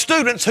bunch of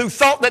students who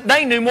thought that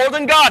they knew more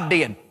than God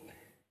did.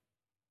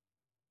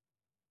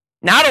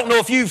 Now, I don't know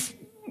if you've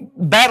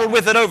battled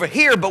with it over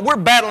here, but we're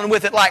battling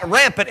with it like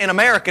rampant in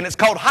America, and it's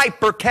called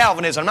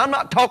hyper-Calvinism. I'm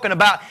not talking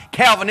about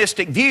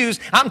Calvinistic views.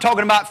 I'm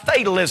talking about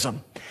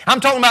fatalism. I'm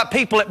talking about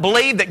people that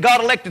believe that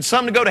God elected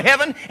some to go to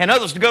heaven and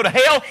others to go to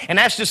hell, and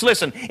that's just,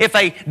 listen, if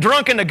a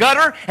drunk in the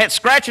gutter that's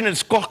scratching and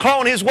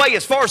clawing his way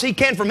as far as he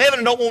can from heaven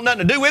and don't want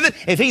nothing to do with it,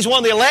 if he's one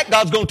of the elect,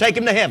 God's going to take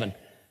him to heaven.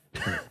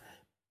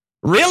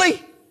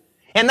 Really?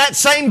 And that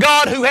same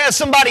God who has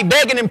somebody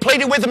begging and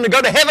pleading with him to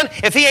go to heaven,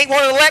 if he ain't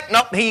one of the elect,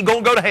 nope, he ain't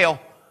going to go to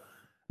hell.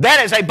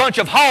 That is a bunch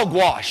of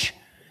hogwash.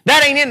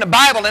 That ain't in the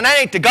Bible, and that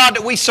ain't the God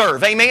that we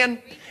serve.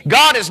 Amen?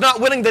 God is not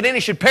willing that any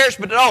should perish,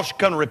 but that all should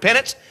come to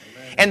repentance.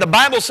 Amen. And the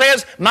Bible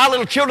says, my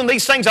little children,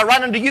 these things I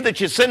write unto you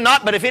that you sin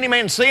not, but if any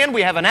man sin,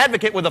 we have an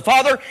advocate with the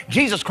Father,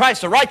 Jesus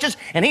Christ the righteous,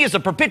 and he is the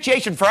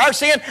propitiation for our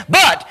sin,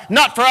 but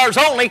not for ours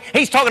only.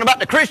 He's talking about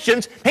the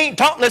Christians.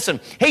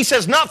 Listen, he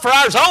says not for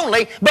ours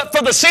only, but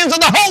for the sins of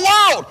the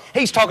whole world.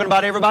 He's talking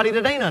about everybody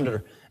that ain't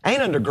under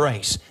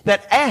grace,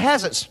 that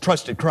hasn't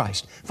trusted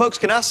Christ. Folks,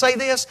 can I say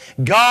this?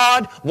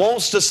 God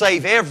wants to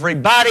save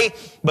everybody,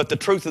 but the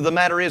truth of the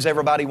matter is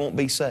everybody won't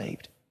be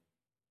saved.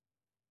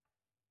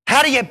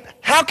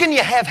 How can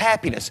you have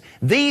happiness?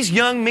 These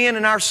young men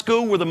in our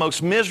school were the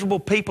most miserable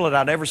people that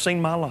I'd ever seen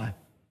in my life.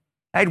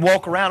 They'd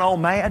walk around all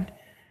mad.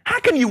 How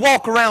can you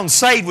walk around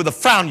saved with a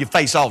frown on your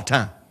face all the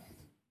time?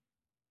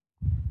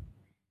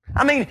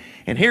 I mean,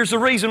 and here's the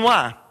reason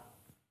why.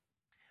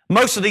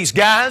 Most of these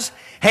guys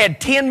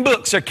had 10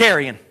 books they're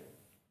carrying,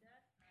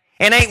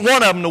 and ain't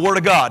one of them the Word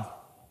of God.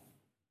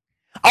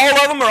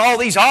 All of them are all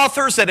these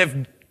authors that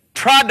have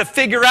tried to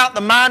figure out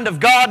the mind of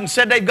God and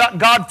said they've got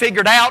God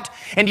figured out.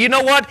 And you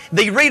know what?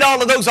 They read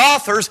all of those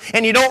authors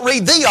and you don't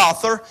read the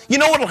author. You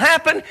know what will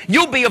happen?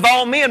 You'll be of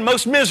all men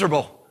most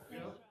miserable.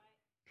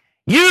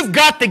 You've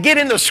got to get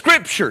in the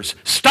Scriptures.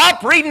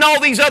 Stop reading all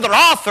these other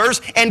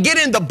authors and get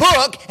in the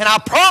book, and I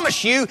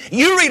promise you,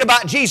 you read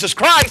about Jesus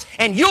Christ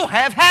and you'll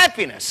have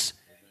happiness.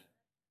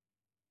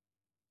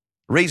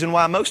 The reason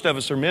why most of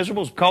us are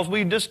miserable is because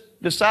we just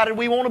decided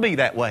we want to be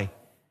that way.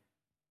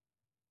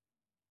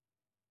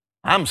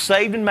 I'm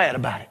saved and mad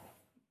about it.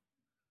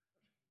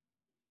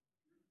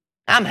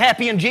 I'm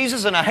happy in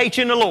Jesus and I hate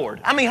you in the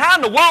Lord. I mean, how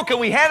in the world can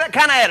we have that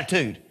kind of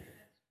attitude?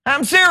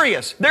 I'm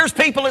serious. There's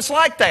people that's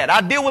like that.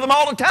 I deal with them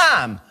all the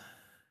time.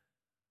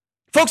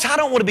 Folks, I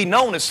don't want to be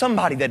known as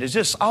somebody that is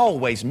just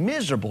always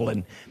miserable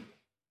and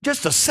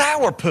just a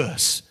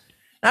sourpuss.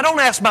 Now, don't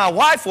ask my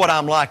wife what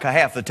I'm like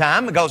half the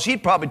time, because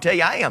she'd probably tell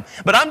you I am.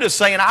 But I'm just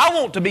saying I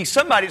want to be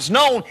somebody that's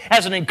known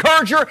as an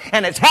encourager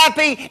and that's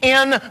happy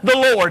in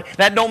the Lord.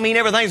 That don't mean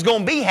everything's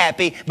going to be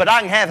happy, but I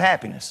can have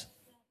happiness.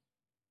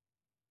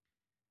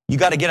 You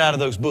got to get out of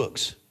those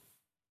books,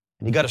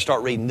 and you got to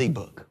start reading the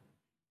book.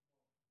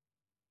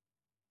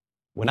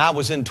 When I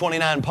was in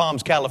 29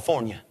 Palms,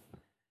 California,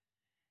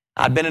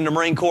 I'd been in the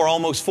Marine Corps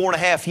almost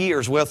 4.5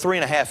 years, well,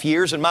 3.5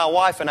 years, and my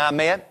wife and I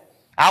met.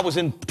 I was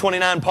in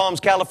 29 Palms,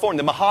 California,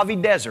 the Mojave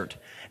Desert.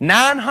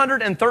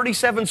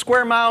 937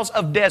 square miles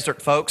of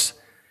desert, folks.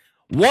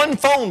 One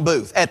phone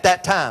booth at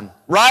that time,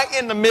 right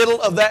in the middle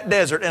of that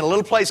desert in a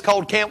little place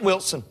called Camp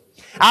Wilson.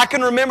 I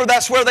can remember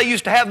that's where they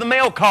used to have the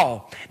mail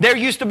call. There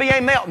used to be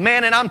a mail,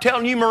 man, and I'm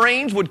telling you,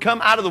 Marines would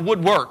come out of the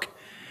woodwork.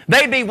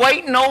 They'd be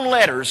waiting on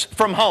letters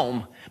from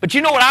home. But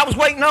you know what I was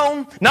waiting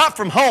on? Not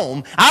from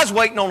home. I was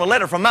waiting on a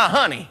letter from my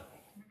honey.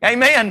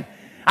 Amen.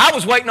 I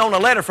was waiting on a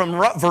letter from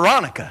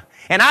Veronica.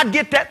 And I'd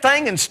get that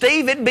thing, and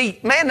Steve, it'd be,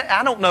 man,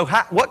 I don't know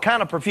what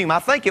kind of perfume. I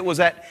think it was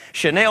that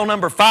Chanel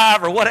No.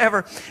 5 or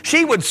whatever.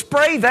 She would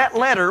spray that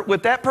letter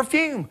with that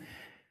perfume.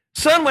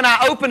 Son, when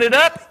I opened it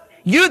up,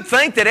 you'd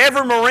think that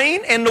every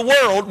Marine in the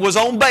world was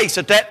on base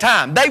at that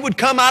time. They would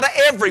come out of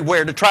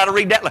everywhere to try to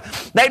read that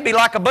letter. They'd be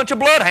like a bunch of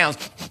bloodhounds.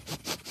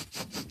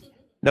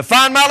 To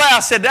find my letter, I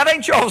said, that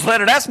ain't y'all's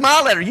letter, that's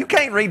my letter. You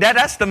can't read that,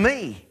 that's to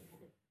me.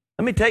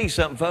 Let me tell you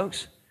something,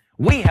 folks.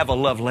 We have a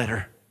love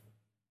letter.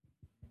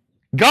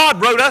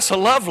 God wrote us a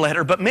love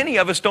letter, but many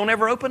of us don't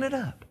ever open it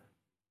up.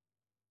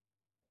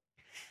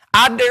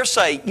 I dare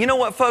say, you know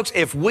what, folks?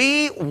 If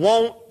we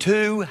want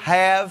to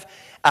have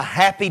a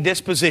happy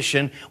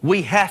disposition,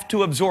 we have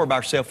to absorb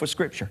ourselves with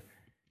Scripture.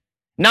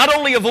 Not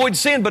only avoid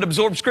sin, but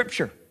absorb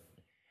Scripture.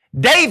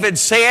 David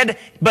said,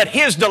 but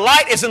his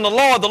delight is in the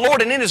law of the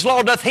Lord, and in his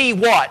law doth he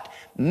what?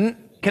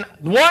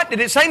 What? Did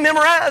it say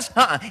memorize?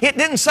 It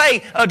didn't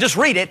say just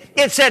read it.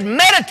 It said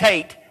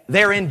meditate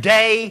therein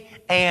day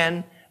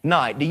and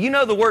night. Do you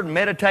know the word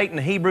meditate in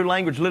the Hebrew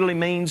language literally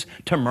means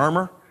to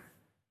murmur?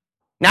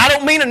 Now, I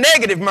don't mean a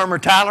negative murmur,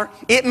 Tyler.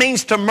 It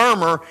means to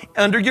murmur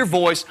under your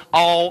voice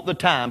all the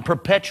time.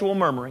 Perpetual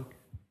murmuring.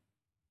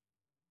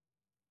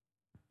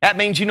 That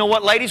means, you know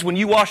what, ladies, when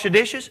you wash the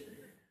dishes,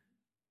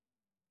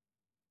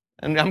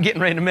 and I'm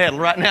getting ready to meddle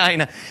right now. You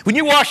know, when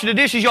you wash the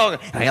dishes, y'all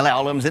go, well,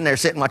 all of them's in there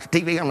sitting watching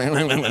TV.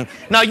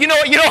 No, you know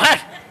what? You don't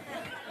have,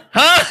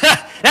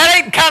 that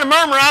ain't the kind of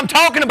murmur I'm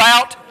talking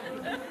about.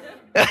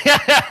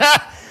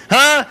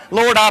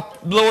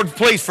 Lord,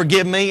 please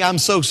forgive me. I'm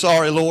so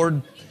sorry,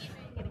 Lord.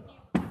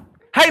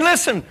 Hey,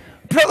 listen,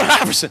 Brother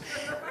Iverson,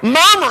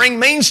 murmuring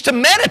means to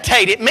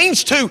meditate. It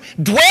means to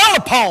dwell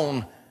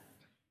upon.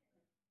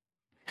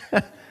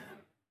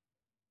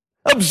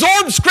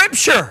 Absorb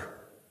Scripture.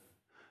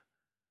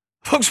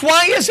 Folks,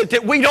 why is it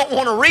that we don't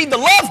want to read the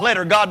love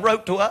letter God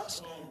wrote to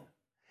us?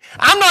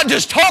 I'm not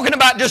just talking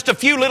about just a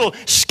few little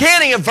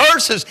scanning of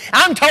verses.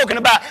 I'm talking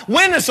about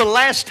when is the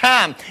last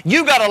time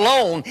you got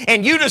alone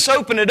and you just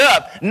opened it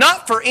up,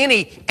 not for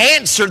any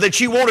answer that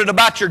you wanted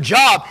about your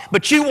job,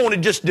 but you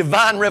wanted just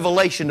divine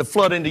revelation to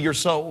flood into your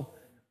soul.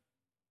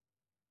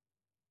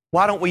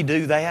 Why don't we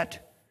do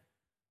that?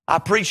 I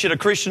preached at a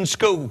Christian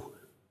school,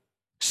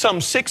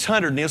 some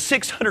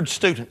 600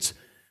 students.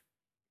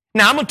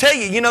 Now, I'm going to tell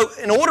you, you know,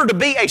 in order to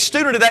be a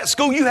student of that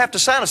school, you have to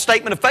sign a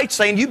statement of faith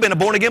saying you've been a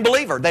born-again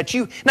believer.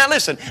 Now,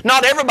 listen,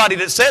 not everybody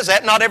that says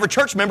that, not every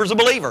church member is a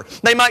believer.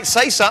 They might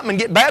say something and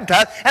get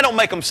baptized. That don't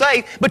make them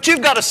saved. But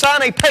you've got to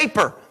sign a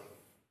paper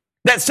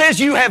that says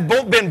you have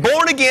been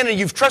born again and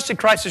you've trusted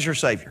Christ as your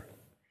Savior.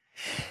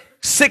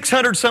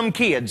 600 some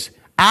kids.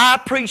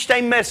 I preached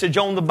a message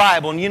on the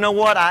Bible, and you know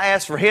what? I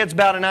asked for heads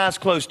bowed and eyes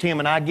closed to him,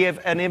 and I give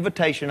an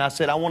invitation. I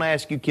said, I want to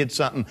ask you kids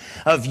something.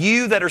 Of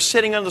you that are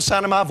sitting under the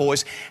sound of my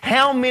voice,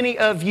 how many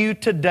of you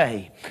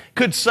today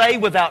could say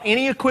without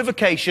any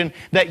equivocation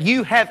that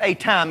you have a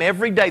time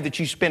every day that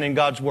you spend in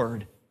God's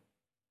Word?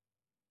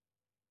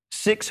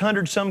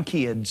 600 some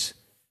kids.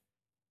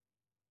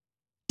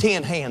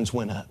 10 hands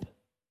went up.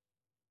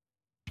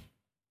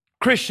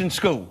 Christian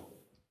school.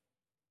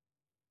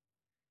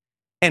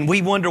 And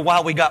we wonder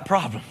why we got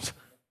problems.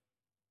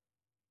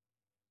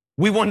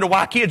 We wonder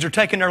why kids are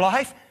taking their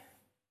life.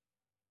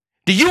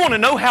 Do you want to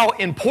know how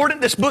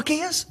important this book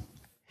is?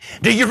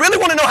 Do you really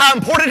want to know how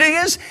important it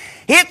is?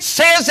 It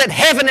says that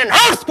heaven and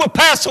earth will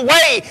pass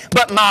away,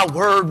 but my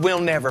word will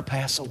never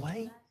pass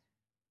away.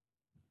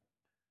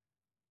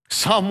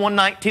 Psalm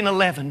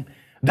 119:11.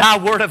 Thy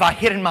word have I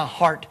hid in my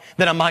heart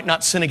that I might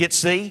not sin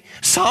against thee.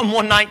 Psalm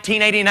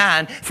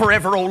 119:89,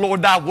 forever, O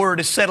Lord, thy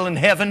word is settled in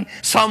heaven.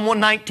 Psalm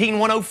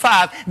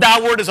 119:105, thy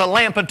word is a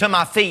lamp unto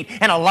my feet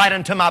and a light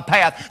unto my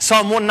path.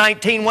 Psalm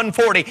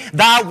 119:140,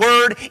 thy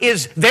word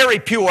is very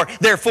pure,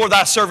 therefore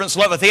thy servants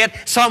loveth it.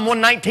 Psalm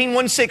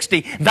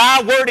 119:160,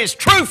 thy word is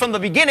true from the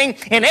beginning,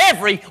 and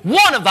every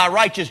one of thy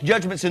righteous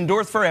judgments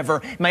endureth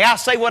forever. May I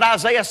say what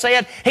Isaiah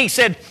said? He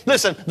said,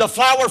 listen, the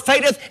flower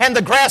fadeth and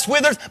the grass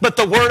withereth, but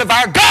the word of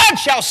our God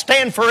shall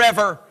stand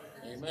forever.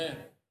 Amen.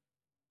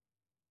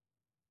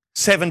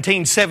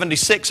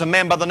 1776, a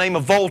man by the name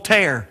of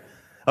Voltaire,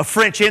 a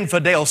French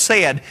infidel,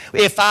 said,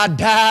 if I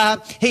die,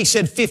 he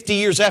said, 50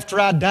 years after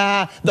I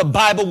die, the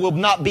Bible will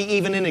not be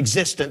even in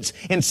existence.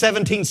 In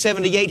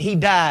 1778, he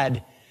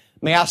died.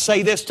 May I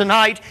say this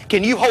tonight?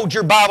 Can you hold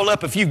your Bible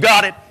up if you've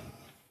got it?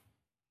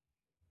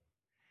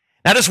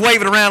 Now just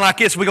wave it around like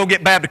this, we're going to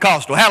get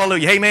Baptist-costal.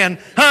 Hallelujah, amen.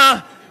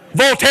 Huh?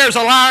 Voltaire's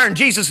a liar and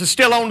Jesus is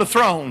still on the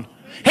throne.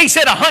 He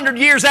said 100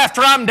 years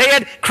after I'm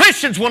dead,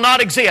 Christians will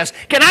not exist.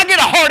 Can I get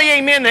a hearty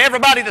amen to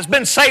everybody that's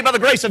been saved by the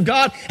grace of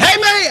God?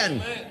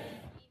 Amen! Amen.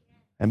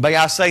 And may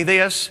I say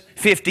this,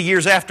 50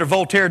 years after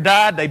Voltaire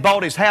died, they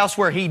bought his house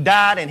where he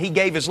died and he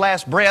gave his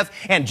last breath,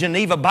 and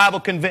Geneva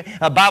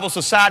Bible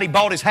Society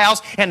bought his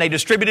house and they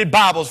distributed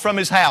Bibles from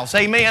his house.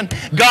 Amen?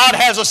 God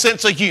has a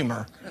sense of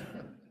humor.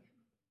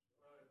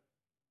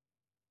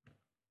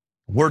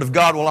 The Word of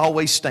God will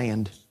always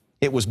stand.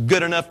 It was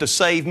good enough to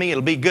save me.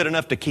 It'll be good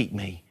enough to keep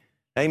me.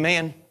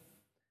 Amen.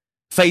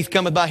 Faith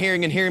cometh by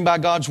hearing, and hearing by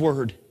God's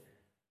Word.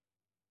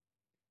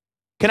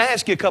 Can I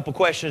ask you a couple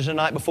questions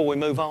tonight before we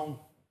move on?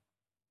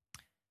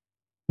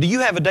 Do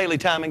you have a daily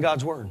time in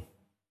God's Word?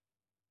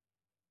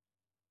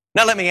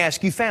 Now let me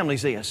ask you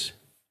families this.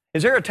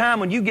 Is there a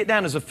time when you get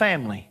down as a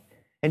family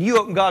and you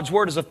open God's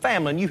Word as a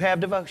family and you have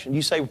devotion?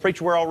 You say, well,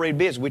 preacher, we're already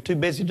busy. We're too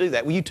busy to do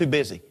that. Well, you're too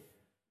busy.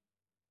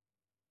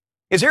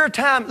 Is there a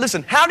time,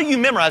 listen, how do you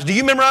memorize? Do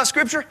you memorize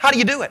Scripture? How do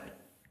you do it?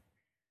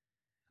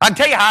 I can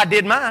tell you how I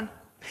did mine.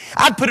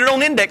 I'd put it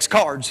on index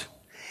cards.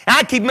 And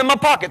I'd keep them in my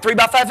pocket,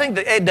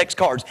 3x5 index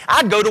cards.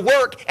 I'd go to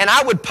work and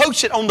I would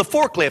post it on the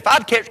forklift.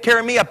 I'd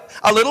carry me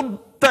a little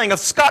thing of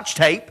Scotch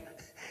tape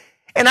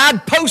and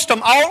I'd post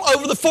them all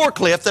over the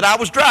forklift that I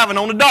was driving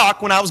on the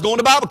dock when I was going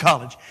to Bible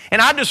college.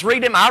 And I'd just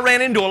read them. I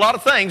ran into a lot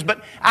of things,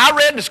 but I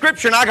read the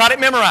Scripture and I got it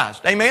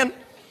memorized. Amen?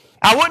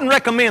 I wouldn't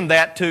recommend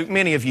that to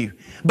many of you.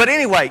 But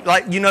anyway,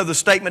 like you know the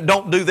statement,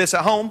 don't do this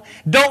at home.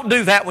 Don't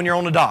do that when you're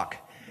on the dock.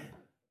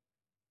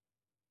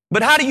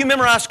 But how do you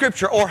memorize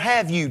Scripture, or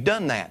have you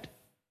done that?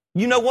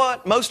 You know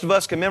what? Most of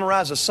us can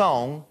memorize a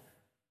song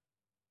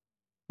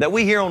that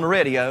we hear on the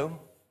radio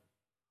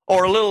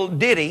or a little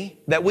ditty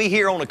that we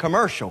hear on a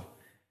commercial.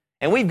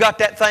 And we've got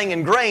that thing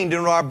ingrained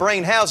into our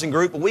brain housing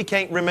group, but we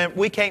can't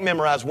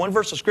memorize one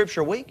verse of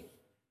Scripture a week.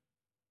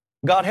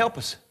 God help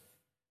us.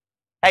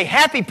 A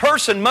happy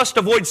person must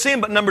avoid sin,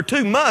 but number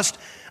two, must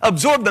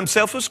absorb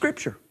themselves with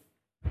Scripture.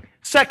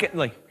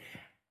 Secondly,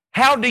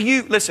 do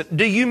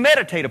you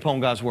meditate upon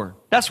God's Word?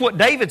 That's what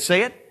David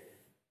said.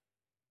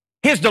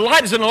 His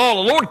delight is in the law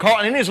of the Lord,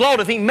 and in His law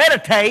doth he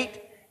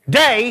meditate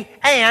day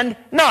and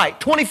night,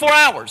 24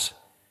 hours.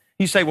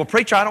 You say, well,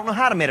 preacher, I don't know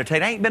how to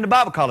meditate. I ain't been to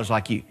Bible college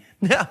like you.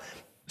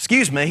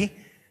 Excuse me,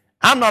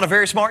 I'm not a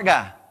very smart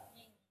guy.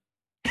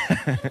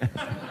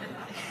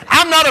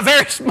 I'm not a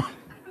very smart...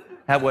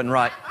 That wasn't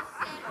right.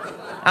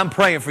 I'm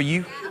praying for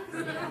you.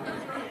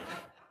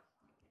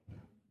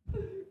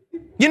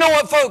 You know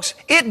what, folks?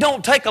 It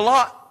don't take a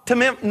lot to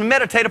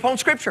meditate upon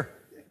Scripture.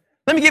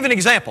 Let me give you an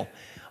example.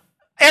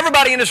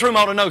 Everybody in this room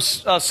ought to know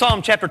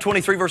Psalm chapter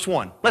 23, verse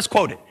 1. Let's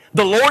quote it.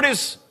 The Lord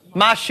is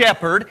my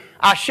shepherd,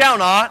 I shall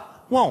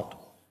not want.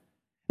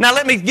 Now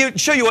let me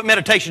show you what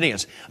meditation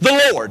is.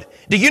 The Lord.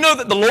 Do you know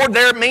that the Lord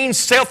there means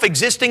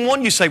self-existing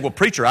one? You say, well,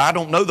 preacher, I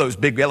don't know those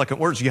big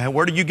eloquent words.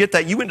 Where did you get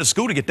that? You went to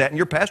school to get that and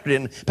your pastor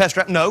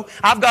didn't. No,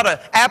 I've got an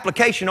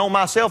application on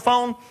my cell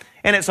phone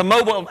and it's a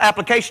mobile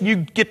application. You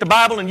get the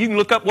Bible and you can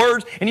look up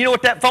words. And you know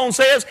what that phone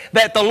says?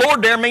 That the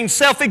Lord there means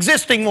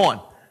self-existing one.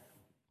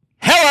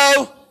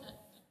 Hello.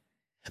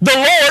 The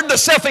Lord, the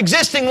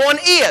self-existing one,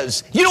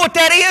 is. You know what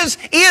that is?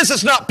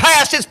 Is not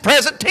past, it's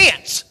present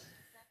tense.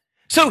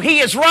 So He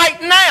is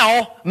right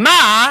now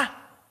my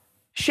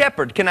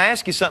shepherd. Can I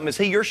ask you something? Is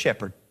He your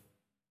shepherd?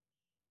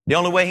 The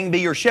only way He can be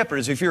your shepherd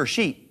is if you're a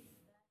sheep.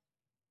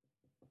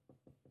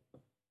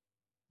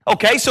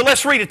 Okay, so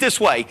let's read it this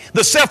way.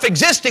 The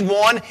self-existing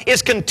one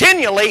is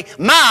continually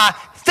my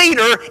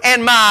feeder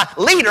and my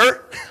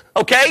leader.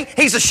 Okay,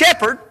 He's a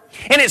shepherd.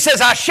 And it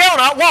says, I shall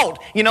not want.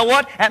 You know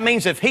what? That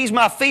means if He's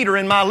my feeder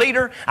and my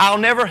leader, I'll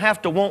never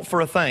have to want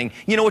for a thing.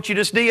 You know what you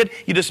just did?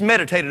 You just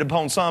meditated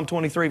upon Psalm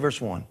 23, verse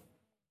 1.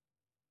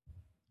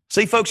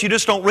 See, folks, you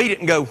just don't read it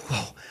and go,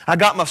 oh, I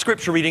got my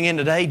Scripture reading in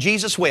today.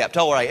 Jesus wept.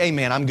 All right,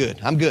 amen, I'm good.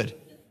 I'm good.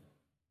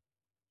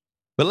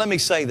 But let me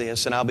say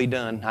this, and I'll be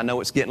done. I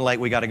know it's getting late.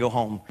 We got to go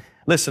home.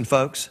 Listen,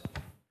 folks.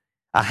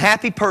 A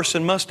happy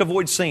person must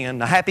avoid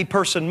sin. A happy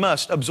person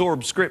must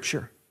absorb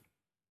Scripture.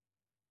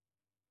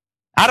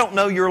 I don't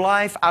know your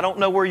life. I don't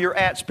know where you're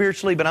at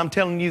spiritually, but I'm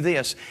telling you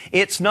this.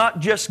 It's not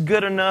just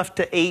good enough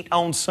to eat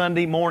on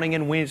Sunday morning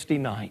and Wednesday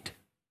night.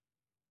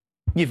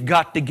 You've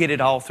got to get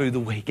it all through the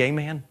week.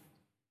 Amen?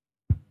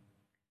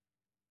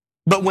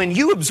 But when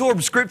you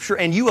absorb Scripture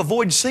and you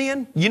avoid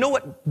sin, you know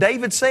what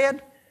David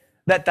said?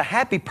 That the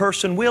happy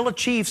person will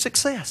achieve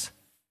success.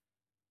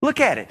 Look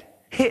at it.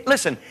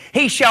 Listen,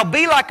 he shall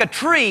be like a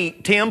tree,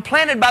 Tim,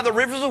 planted by the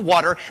rivers of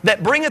water,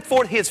 that bringeth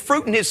forth his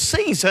fruit in his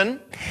season.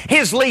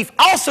 His leaf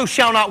also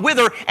shall not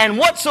wither, and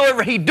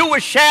whatsoever he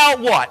doeth shall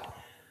what?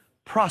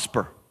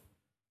 Prosper.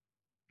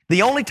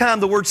 The only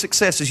time the word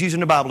success is used in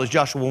the Bible is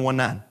Joshua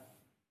 1:9.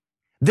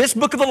 This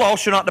book of the law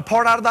shall not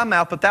depart out of thy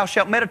mouth, but thou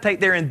shalt meditate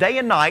therein day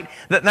and night,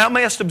 that thou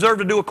mayest observe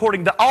to do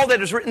according to all that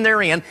is written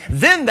therein.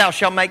 Then thou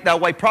shalt make thy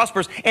way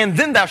prosperous, and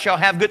then thou shalt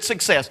have good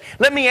success.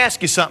 Let me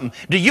ask you something.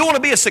 Do you want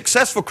to be a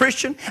successful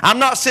Christian? I'm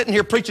not sitting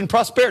here preaching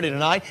prosperity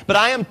tonight, but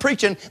I am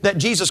preaching that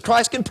Jesus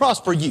Christ can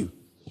prosper you.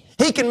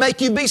 He can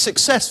make you be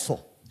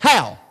successful.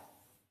 How?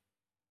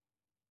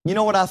 You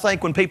know what I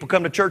think when people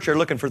come to church, they're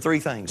looking for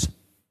three things.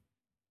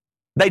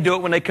 They do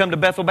it when they come to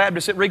Bethel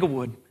Baptist at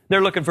Regalwood.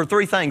 They're looking for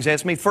three things.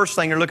 Ask me. First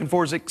thing they're looking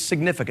for is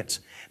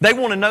significance. They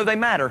want to know they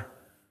matter.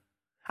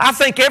 I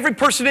think every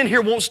person in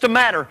here wants to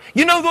matter.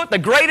 You know what? The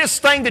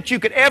greatest thing that you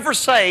could ever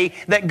say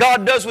that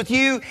God does with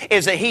you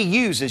is that He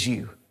uses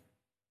you.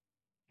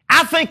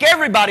 I think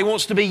everybody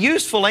wants to be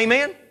useful.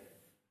 Amen?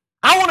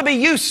 I want to be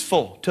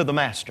useful to the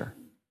Master.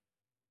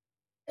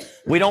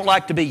 We don't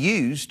like to be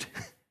used,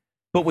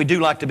 but we do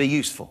like to be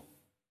useful.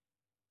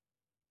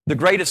 The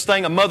greatest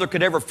thing a mother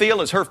could ever feel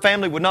is her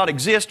family would not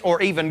exist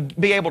or even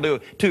be able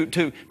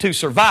to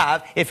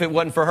survive if it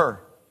wasn't for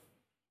her.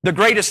 The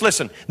greatest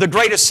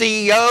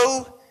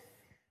CEO,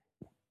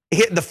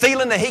 the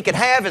feeling that he could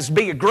have as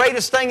being the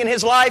greatest thing in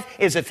his life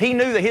is if he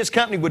knew that his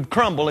company would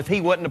crumble if he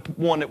wasn't the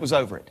one that was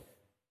over it.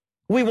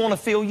 We want to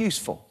feel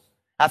useful.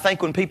 I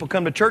think when people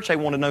come to church, they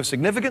want to know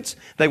significance,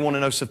 they want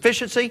to know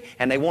sufficiency,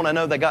 and they want to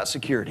know they got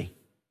security.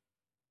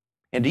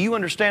 And do you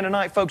understand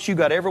tonight, folks, you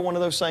got every one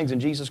of those things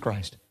in Jesus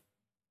Christ.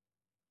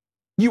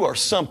 You are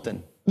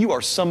something. You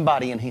are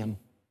somebody in Him.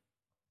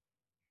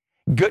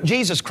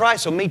 Jesus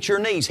Christ will meet your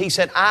needs. He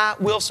said, I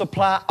will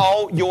supply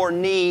all your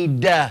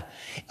need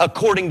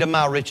according to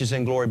my riches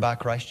and glory by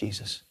Christ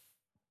Jesus.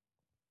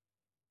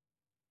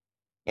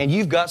 And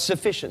you've got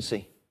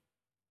sufficiency.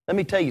 Let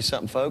me tell you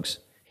something, folks.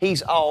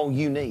 He's all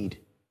you need.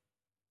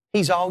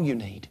 He's all you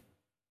need.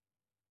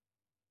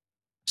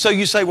 So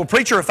you say, well,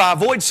 preacher, if I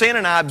avoid sin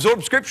and I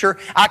absorb Scripture,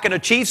 I can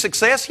achieve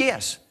success?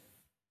 Yes.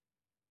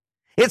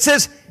 It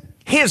says,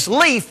 His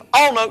leaf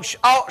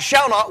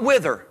shall not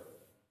wither.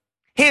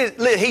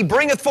 He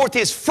bringeth forth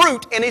His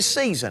fruit in His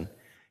season.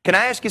 Can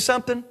I ask you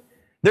something?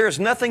 There is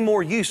nothing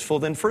more useful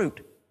than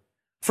fruit.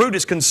 Fruit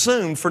is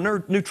consumed for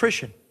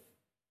nutrition.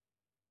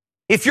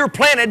 If you're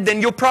planted,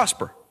 then you'll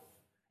prosper.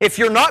 If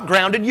you're not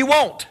grounded, you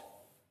won't.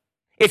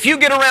 If you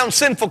get around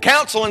sinful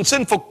counsel and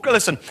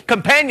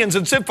companions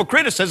and sinful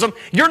criticism,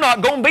 you're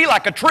not going to be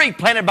like a tree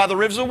planted by the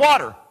rivers of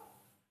water.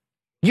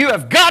 You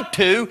have got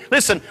to,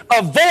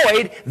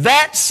 avoid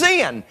that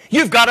sin.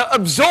 You've got to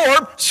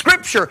absorb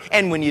Scripture.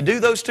 And when you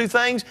do those two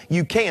things,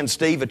 you can,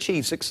 Steve,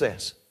 achieve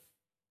success.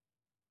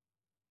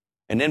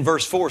 And then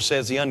verse 4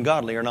 says, the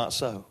ungodly are not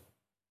so.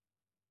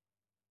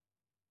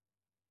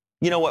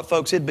 You know what,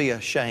 folks? It'd be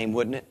a shame,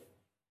 wouldn't it,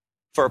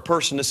 for a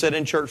person to sit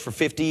in church for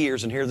 50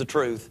 years and hear the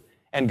truth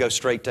and go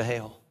straight to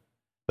hell.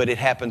 But it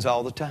happens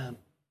all the time.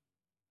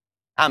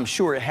 I'm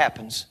sure it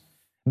happens.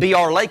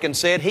 B.R. Lakin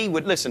said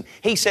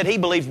he said he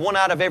believed 1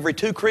 out of every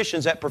 2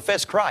 Christians that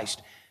profess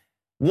Christ.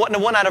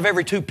 1 out of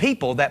every 2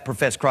 people that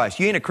profess Christ.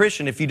 You ain't a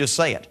Christian if you just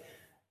say it.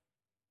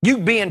 You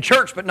be in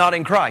church but not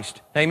in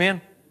Christ.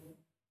 Amen?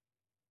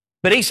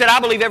 But he said,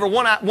 I believe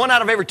one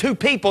out of every 2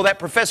 people that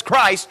profess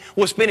Christ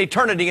will spend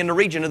eternity in the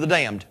region of the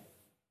damned.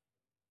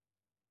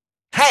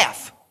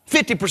 Half,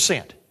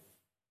 50%.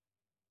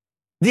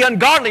 The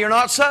ungodly are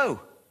not so.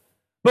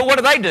 But what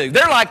do?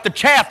 They're like the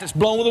chaff that's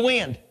blown with the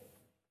wind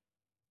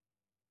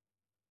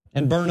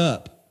and burn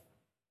up.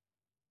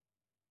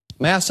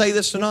 May I say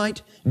this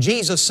tonight?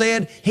 Jesus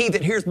said, he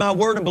that heareth my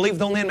word and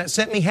believeth on them that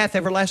sent me hath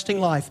everlasting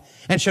life,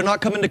 and shall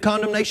not come into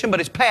condemnation,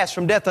 but is passed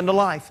from death unto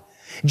life.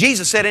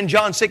 Jesus said in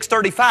John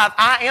 6:35,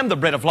 I am the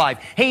bread of life.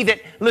 He that,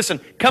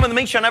 come unto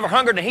me shall never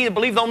hunger, and he that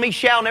believeth on me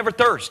shall never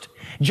thirst.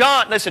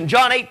 John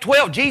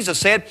 8:12, Jesus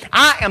said,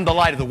 I am the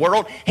light of the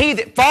world. He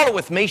that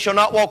followeth me shall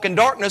not walk in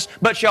darkness,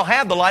 but shall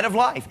have the light of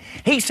life.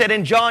 He said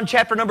in John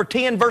chapter number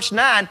 10, verse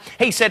 9,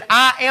 he said,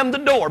 I am the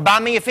door. By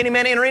me, if any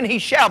man enter in, he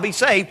shall be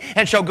saved,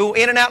 and shall go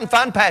in and out and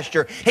find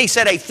pasture. He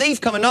said, a thief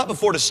cometh not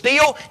before to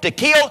steal, to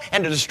kill,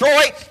 and to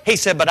destroy. He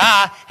said, but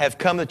I have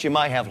come that you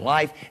might have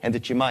life, and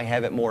that you might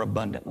have it more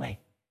abundantly.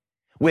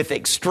 With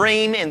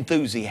extreme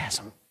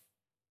enthusiasm.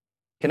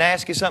 Can I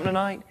ask you something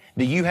tonight?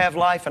 Do you have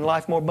life and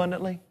life more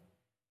abundantly?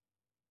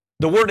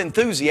 The word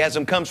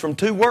enthusiasm comes from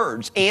 2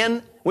 words.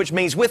 En, which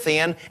means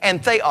within,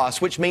 and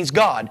theos, which means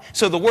God.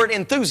 So the word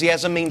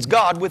enthusiasm means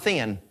God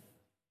within.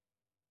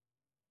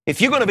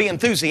 If you're going to be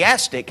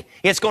enthusiastic,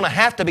 it's going to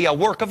have to be a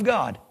work of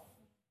God.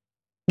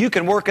 You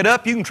can work it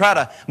up. You can try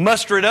to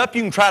muster it up.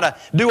 You can try to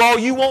do all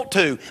you want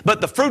to. But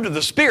the fruit of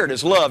the Spirit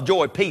is love,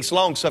 joy, peace,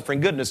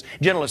 long-suffering, goodness,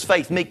 gentleness,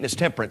 faith, meekness,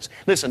 temperance.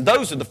 Listen,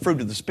 those are the fruit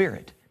of the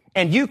Spirit.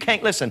 And you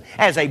can't, listen,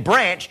 as a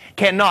branch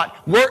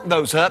cannot work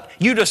those up.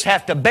 You just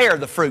have to bear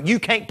the fruit. You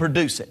can't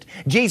produce it.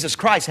 Jesus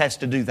Christ has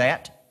to do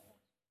that.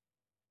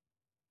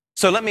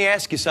 So let me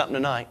ask you something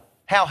tonight.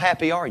 How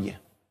happy are you?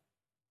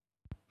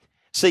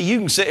 See, you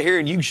can sit here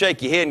and you can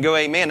shake your head and go,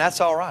 amen,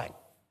 that's all right.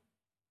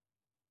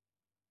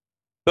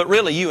 But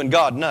really, you and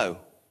God know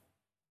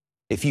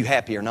if you're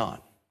happy or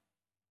not.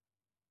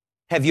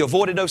 Have you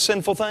avoided those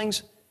sinful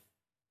things?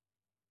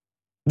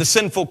 The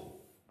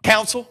sinful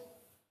counsel?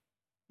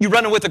 You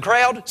running with the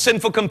crowd?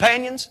 Sinful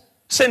companions?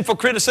 Sinful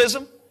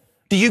criticism?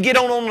 Do you get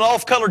on the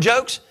off-color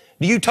jokes?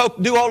 Do you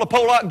do all the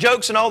Pollock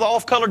jokes and all the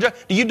off-color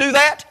jokes? Do you do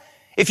that?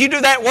 If you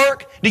do that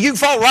work, do you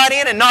fall right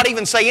in and not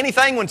even say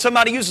anything when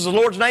somebody uses the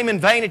Lord's name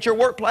in vain at your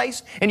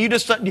workplace? And you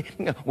just,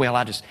 well,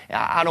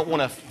 I don't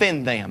want to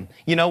offend them.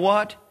 You know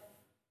what?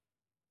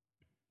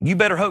 You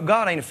better hope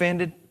God ain't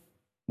offended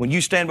when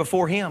you stand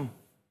before Him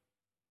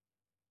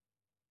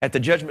at the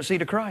judgment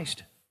seat of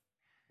Christ.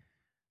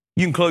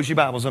 You can close your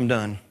Bibles, I'm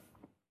done.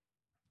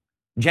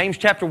 James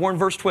chapter 1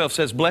 verse 12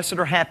 says, "Blessed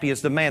or happy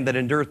is the man that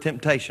endureth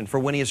temptation, for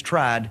when he is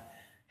tried,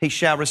 he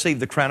shall receive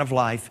the crown of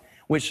life,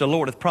 which the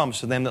Lord hath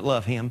promised to them that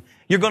love Him."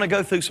 You're going to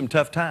go through some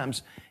tough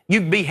times.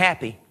 You be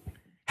happy.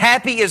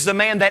 Happy is the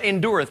man that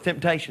endureth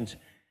temptations.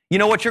 You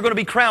know what? You're going to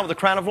be crowned with the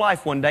crown of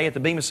life one day at the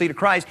Bema seat of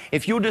Christ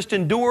if you'll just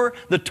endure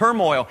the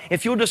turmoil,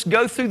 if you'll just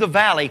go through the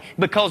valley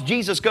because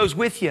Jesus goes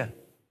with you.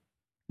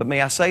 But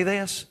may I say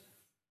this?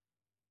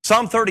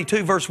 Psalm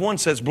 32 verse 1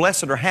 says,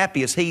 "Blessed or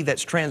happy is he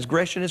that's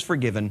transgression is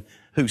forgiven,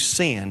 whose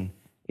sin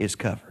is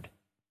covered."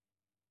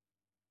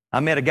 I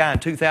met a guy in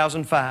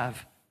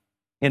 2005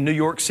 in New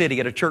York City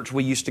at a church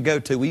we used to go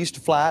to. We used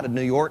to fly out of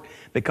New York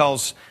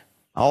because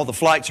all the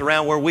flights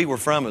around where we were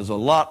from is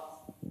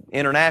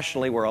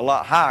internationally were a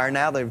lot higher.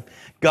 Now they've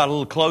got a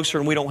little closer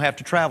and we don't have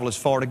to travel as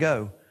far to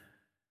go.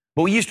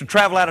 But we used to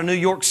travel out of New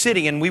York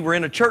City and we were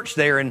in a church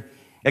there and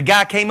a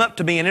guy came up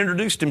to me and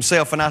introduced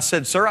himself and I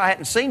said, "Sir, I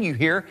hadn't seen you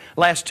here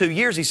last 2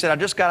 years." He said, "I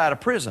just got out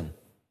of prison."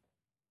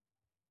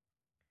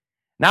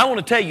 Now I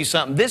want to tell you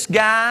something. This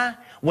guy,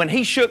 when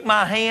he shook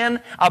my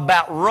hand,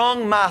 about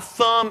wrung my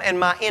thumb and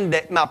my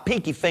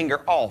pinky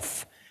finger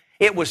off.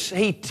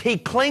 He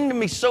clinged to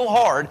me so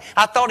hard,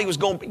 I thought he was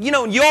going,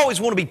 you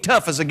always want to be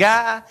tough as a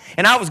guy.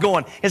 And I was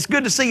going, "It's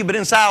good to see you," but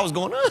inside I was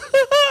going,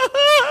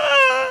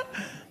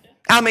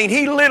 I mean,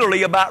 he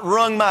literally about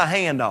wrung my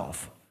hand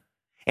off.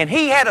 And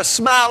he had a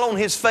smile on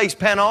his face,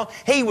 Panel.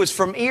 He was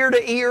from ear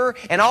to ear,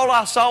 and all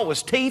I saw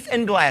was teeth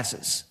and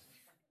glasses.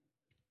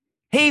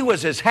 He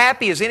was as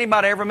happy as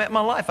anybody I ever met in my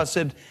life. I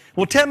said,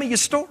 "Well, tell me your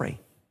story."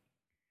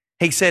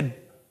 He said,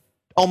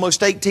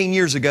 "Almost 18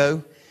 years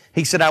ago,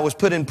 he said, I was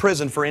put in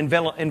prison for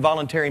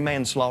involuntary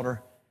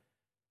manslaughter."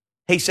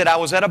 He said, "I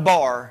was at a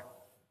bar,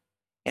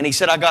 and he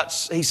said, I got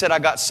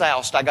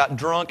soused. I got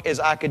drunk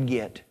as I could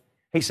get."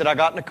 He said, "I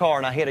got in a car,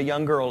 and I hit a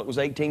young girl that was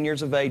 18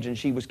 years of age, and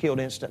she was killed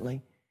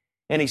instantly."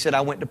 And he said,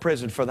 "I went to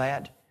prison for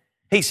that."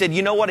 He said,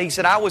 "You know what?" He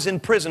said, "I was in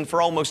prison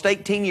for almost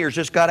 18 years,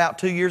 just got out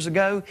 2 years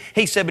ago."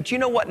 He said, "But you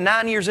know what?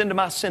 9 years into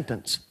my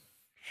sentence,"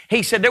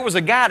 he said, "there was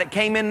a guy that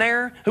came in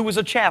there who was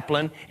a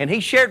chaplain, and he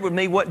shared with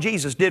me what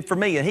Jesus did for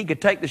me, and he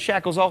could take the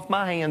shackles off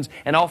my hands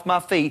and off my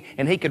feet,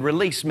 and he could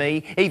release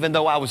me even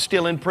though I was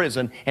still in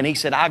prison." And he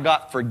said, "I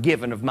got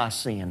forgiven of my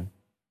sin."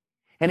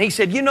 And he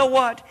said, "You know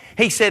what?"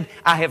 He said,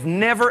 "I have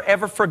never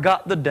ever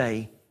forgot the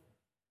day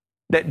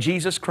that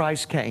Jesus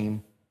Christ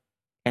came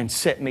and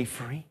set me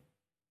free."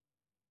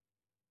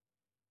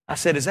 I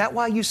said, "Is that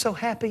why you're so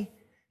happy?"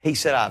 He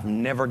said, "I've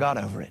never got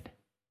over it."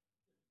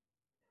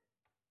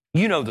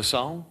 You know the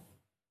song.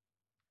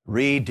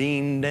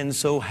 Redeemed and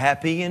so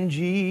happy in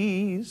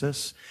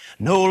Jesus,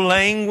 no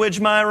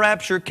language my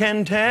rapture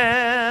can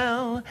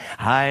tell.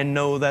 I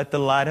know that the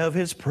light of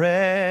His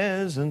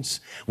presence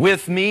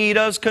with me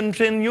does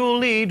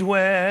continually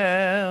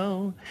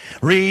dwell.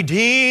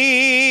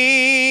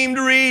 Redeemed,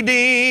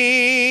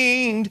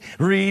 redeemed,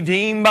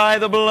 redeemed by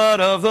the blood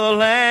of the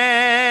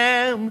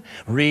Lamb.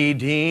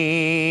 Redeemed,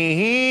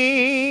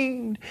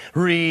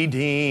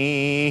 redeemed,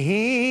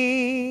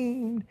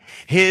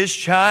 His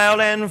child,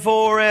 and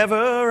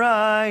forever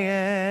I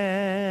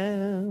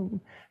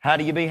am. How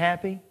do you be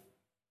happy?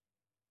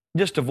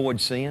 Just avoid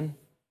sin.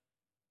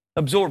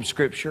 Absorb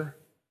Scripture.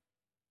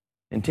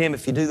 And Tim,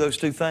 if you do those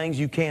two things,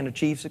 you can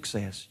achieve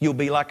success. You'll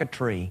be like a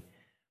tree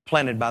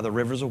planted by the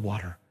rivers of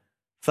water.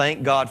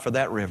 Thank God for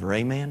that river.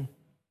 Amen.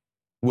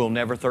 We'll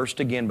never thirst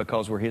again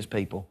because we're His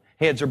people.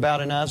 Heads are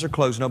bowed and eyes are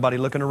closed. Nobody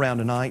looking around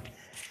tonight.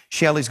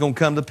 Shelly's going to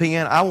come to the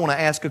piano. I want to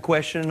ask a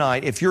question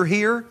tonight. If you're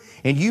here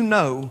and you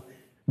know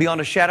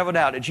beyond a shadow of a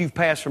doubt that you've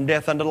passed from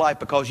death unto life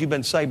because you've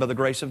been saved by the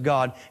grace of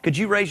God, could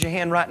you raise your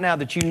hand right now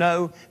that you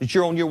know that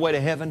you're on your way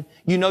to heaven?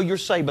 You know you're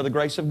saved by the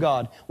grace of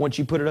God. Once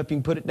you put it up, you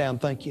can put it down.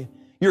 Thank you.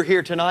 You're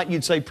here tonight,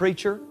 you'd say,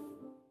 "Preacher,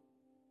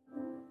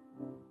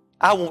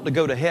 I want to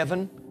go to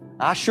heaven.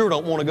 I sure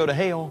don't want to go to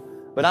hell,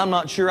 but I'm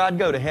not sure I'd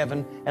go to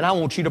heaven, and I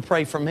want you to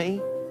pray for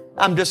me."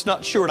 I'm just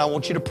not sure, and I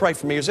want you to pray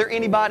for me. Is there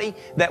anybody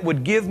that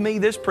would give me,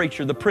 this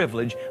preacher, the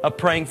privilege of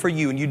praying for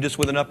you? And you just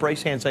with an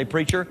upraised hand say,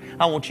 preacher,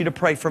 I want you to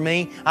pray for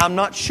me. I'm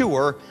not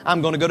sure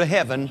I'm going to go to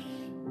heaven,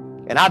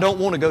 and I don't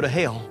want to go to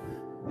hell,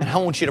 and I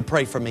want you to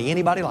pray for me.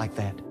 Anybody like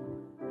that?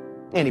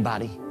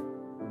 Anybody?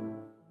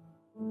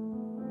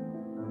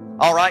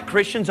 All right,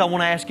 Christians, I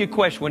want to ask you a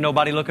question with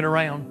nobody looking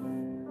around.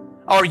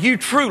 Are you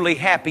truly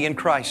happy in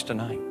Christ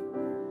tonight?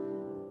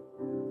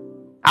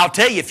 I'll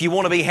tell you, if you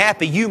want to be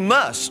happy, you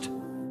must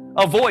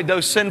avoid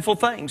those sinful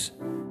things.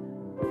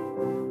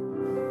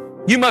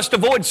 You must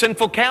avoid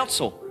sinful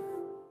counsel.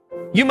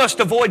 You must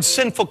avoid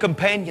sinful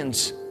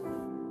companions.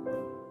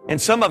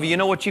 And some of you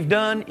know what you've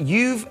done?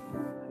 You've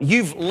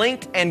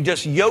linked and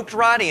just yoked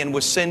right in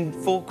with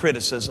sinful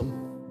criticism.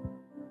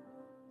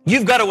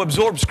 You've got to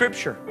absorb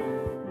Scripture.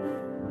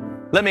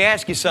 Let me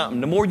ask you something.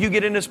 The more you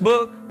get in this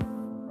book,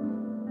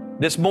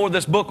 the more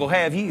this book will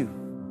have you.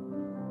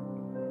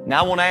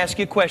 Now I want to ask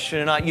you a question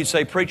tonight. You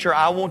say, preacher,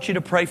 I want you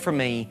to pray for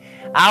me.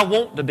 I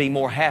want to be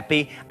more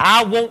happy.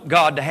 I want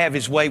God to have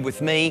His way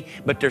with me,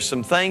 but there's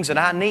some things that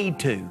I need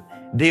to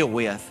deal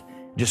with.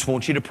 Just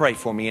want you to pray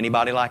for me.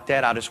 Anybody like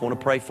that? I just want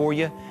to pray for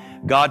you.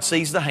 God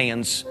sees the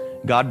hands.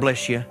 God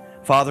bless you.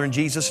 Father, in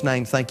Jesus'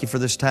 name, thank you for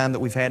this time that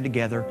we've had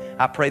together.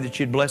 I pray that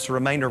you'd bless the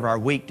remainder of our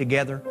week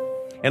together.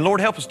 And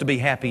Lord, help us to be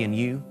happy in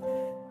you.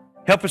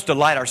 Help us to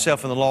delight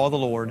ourselves in the law of the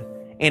Lord.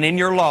 And in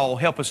your law,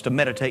 help us to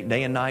meditate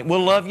day and night.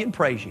 We'll love you and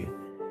praise you.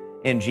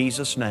 In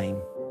Jesus'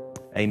 name,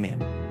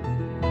 amen.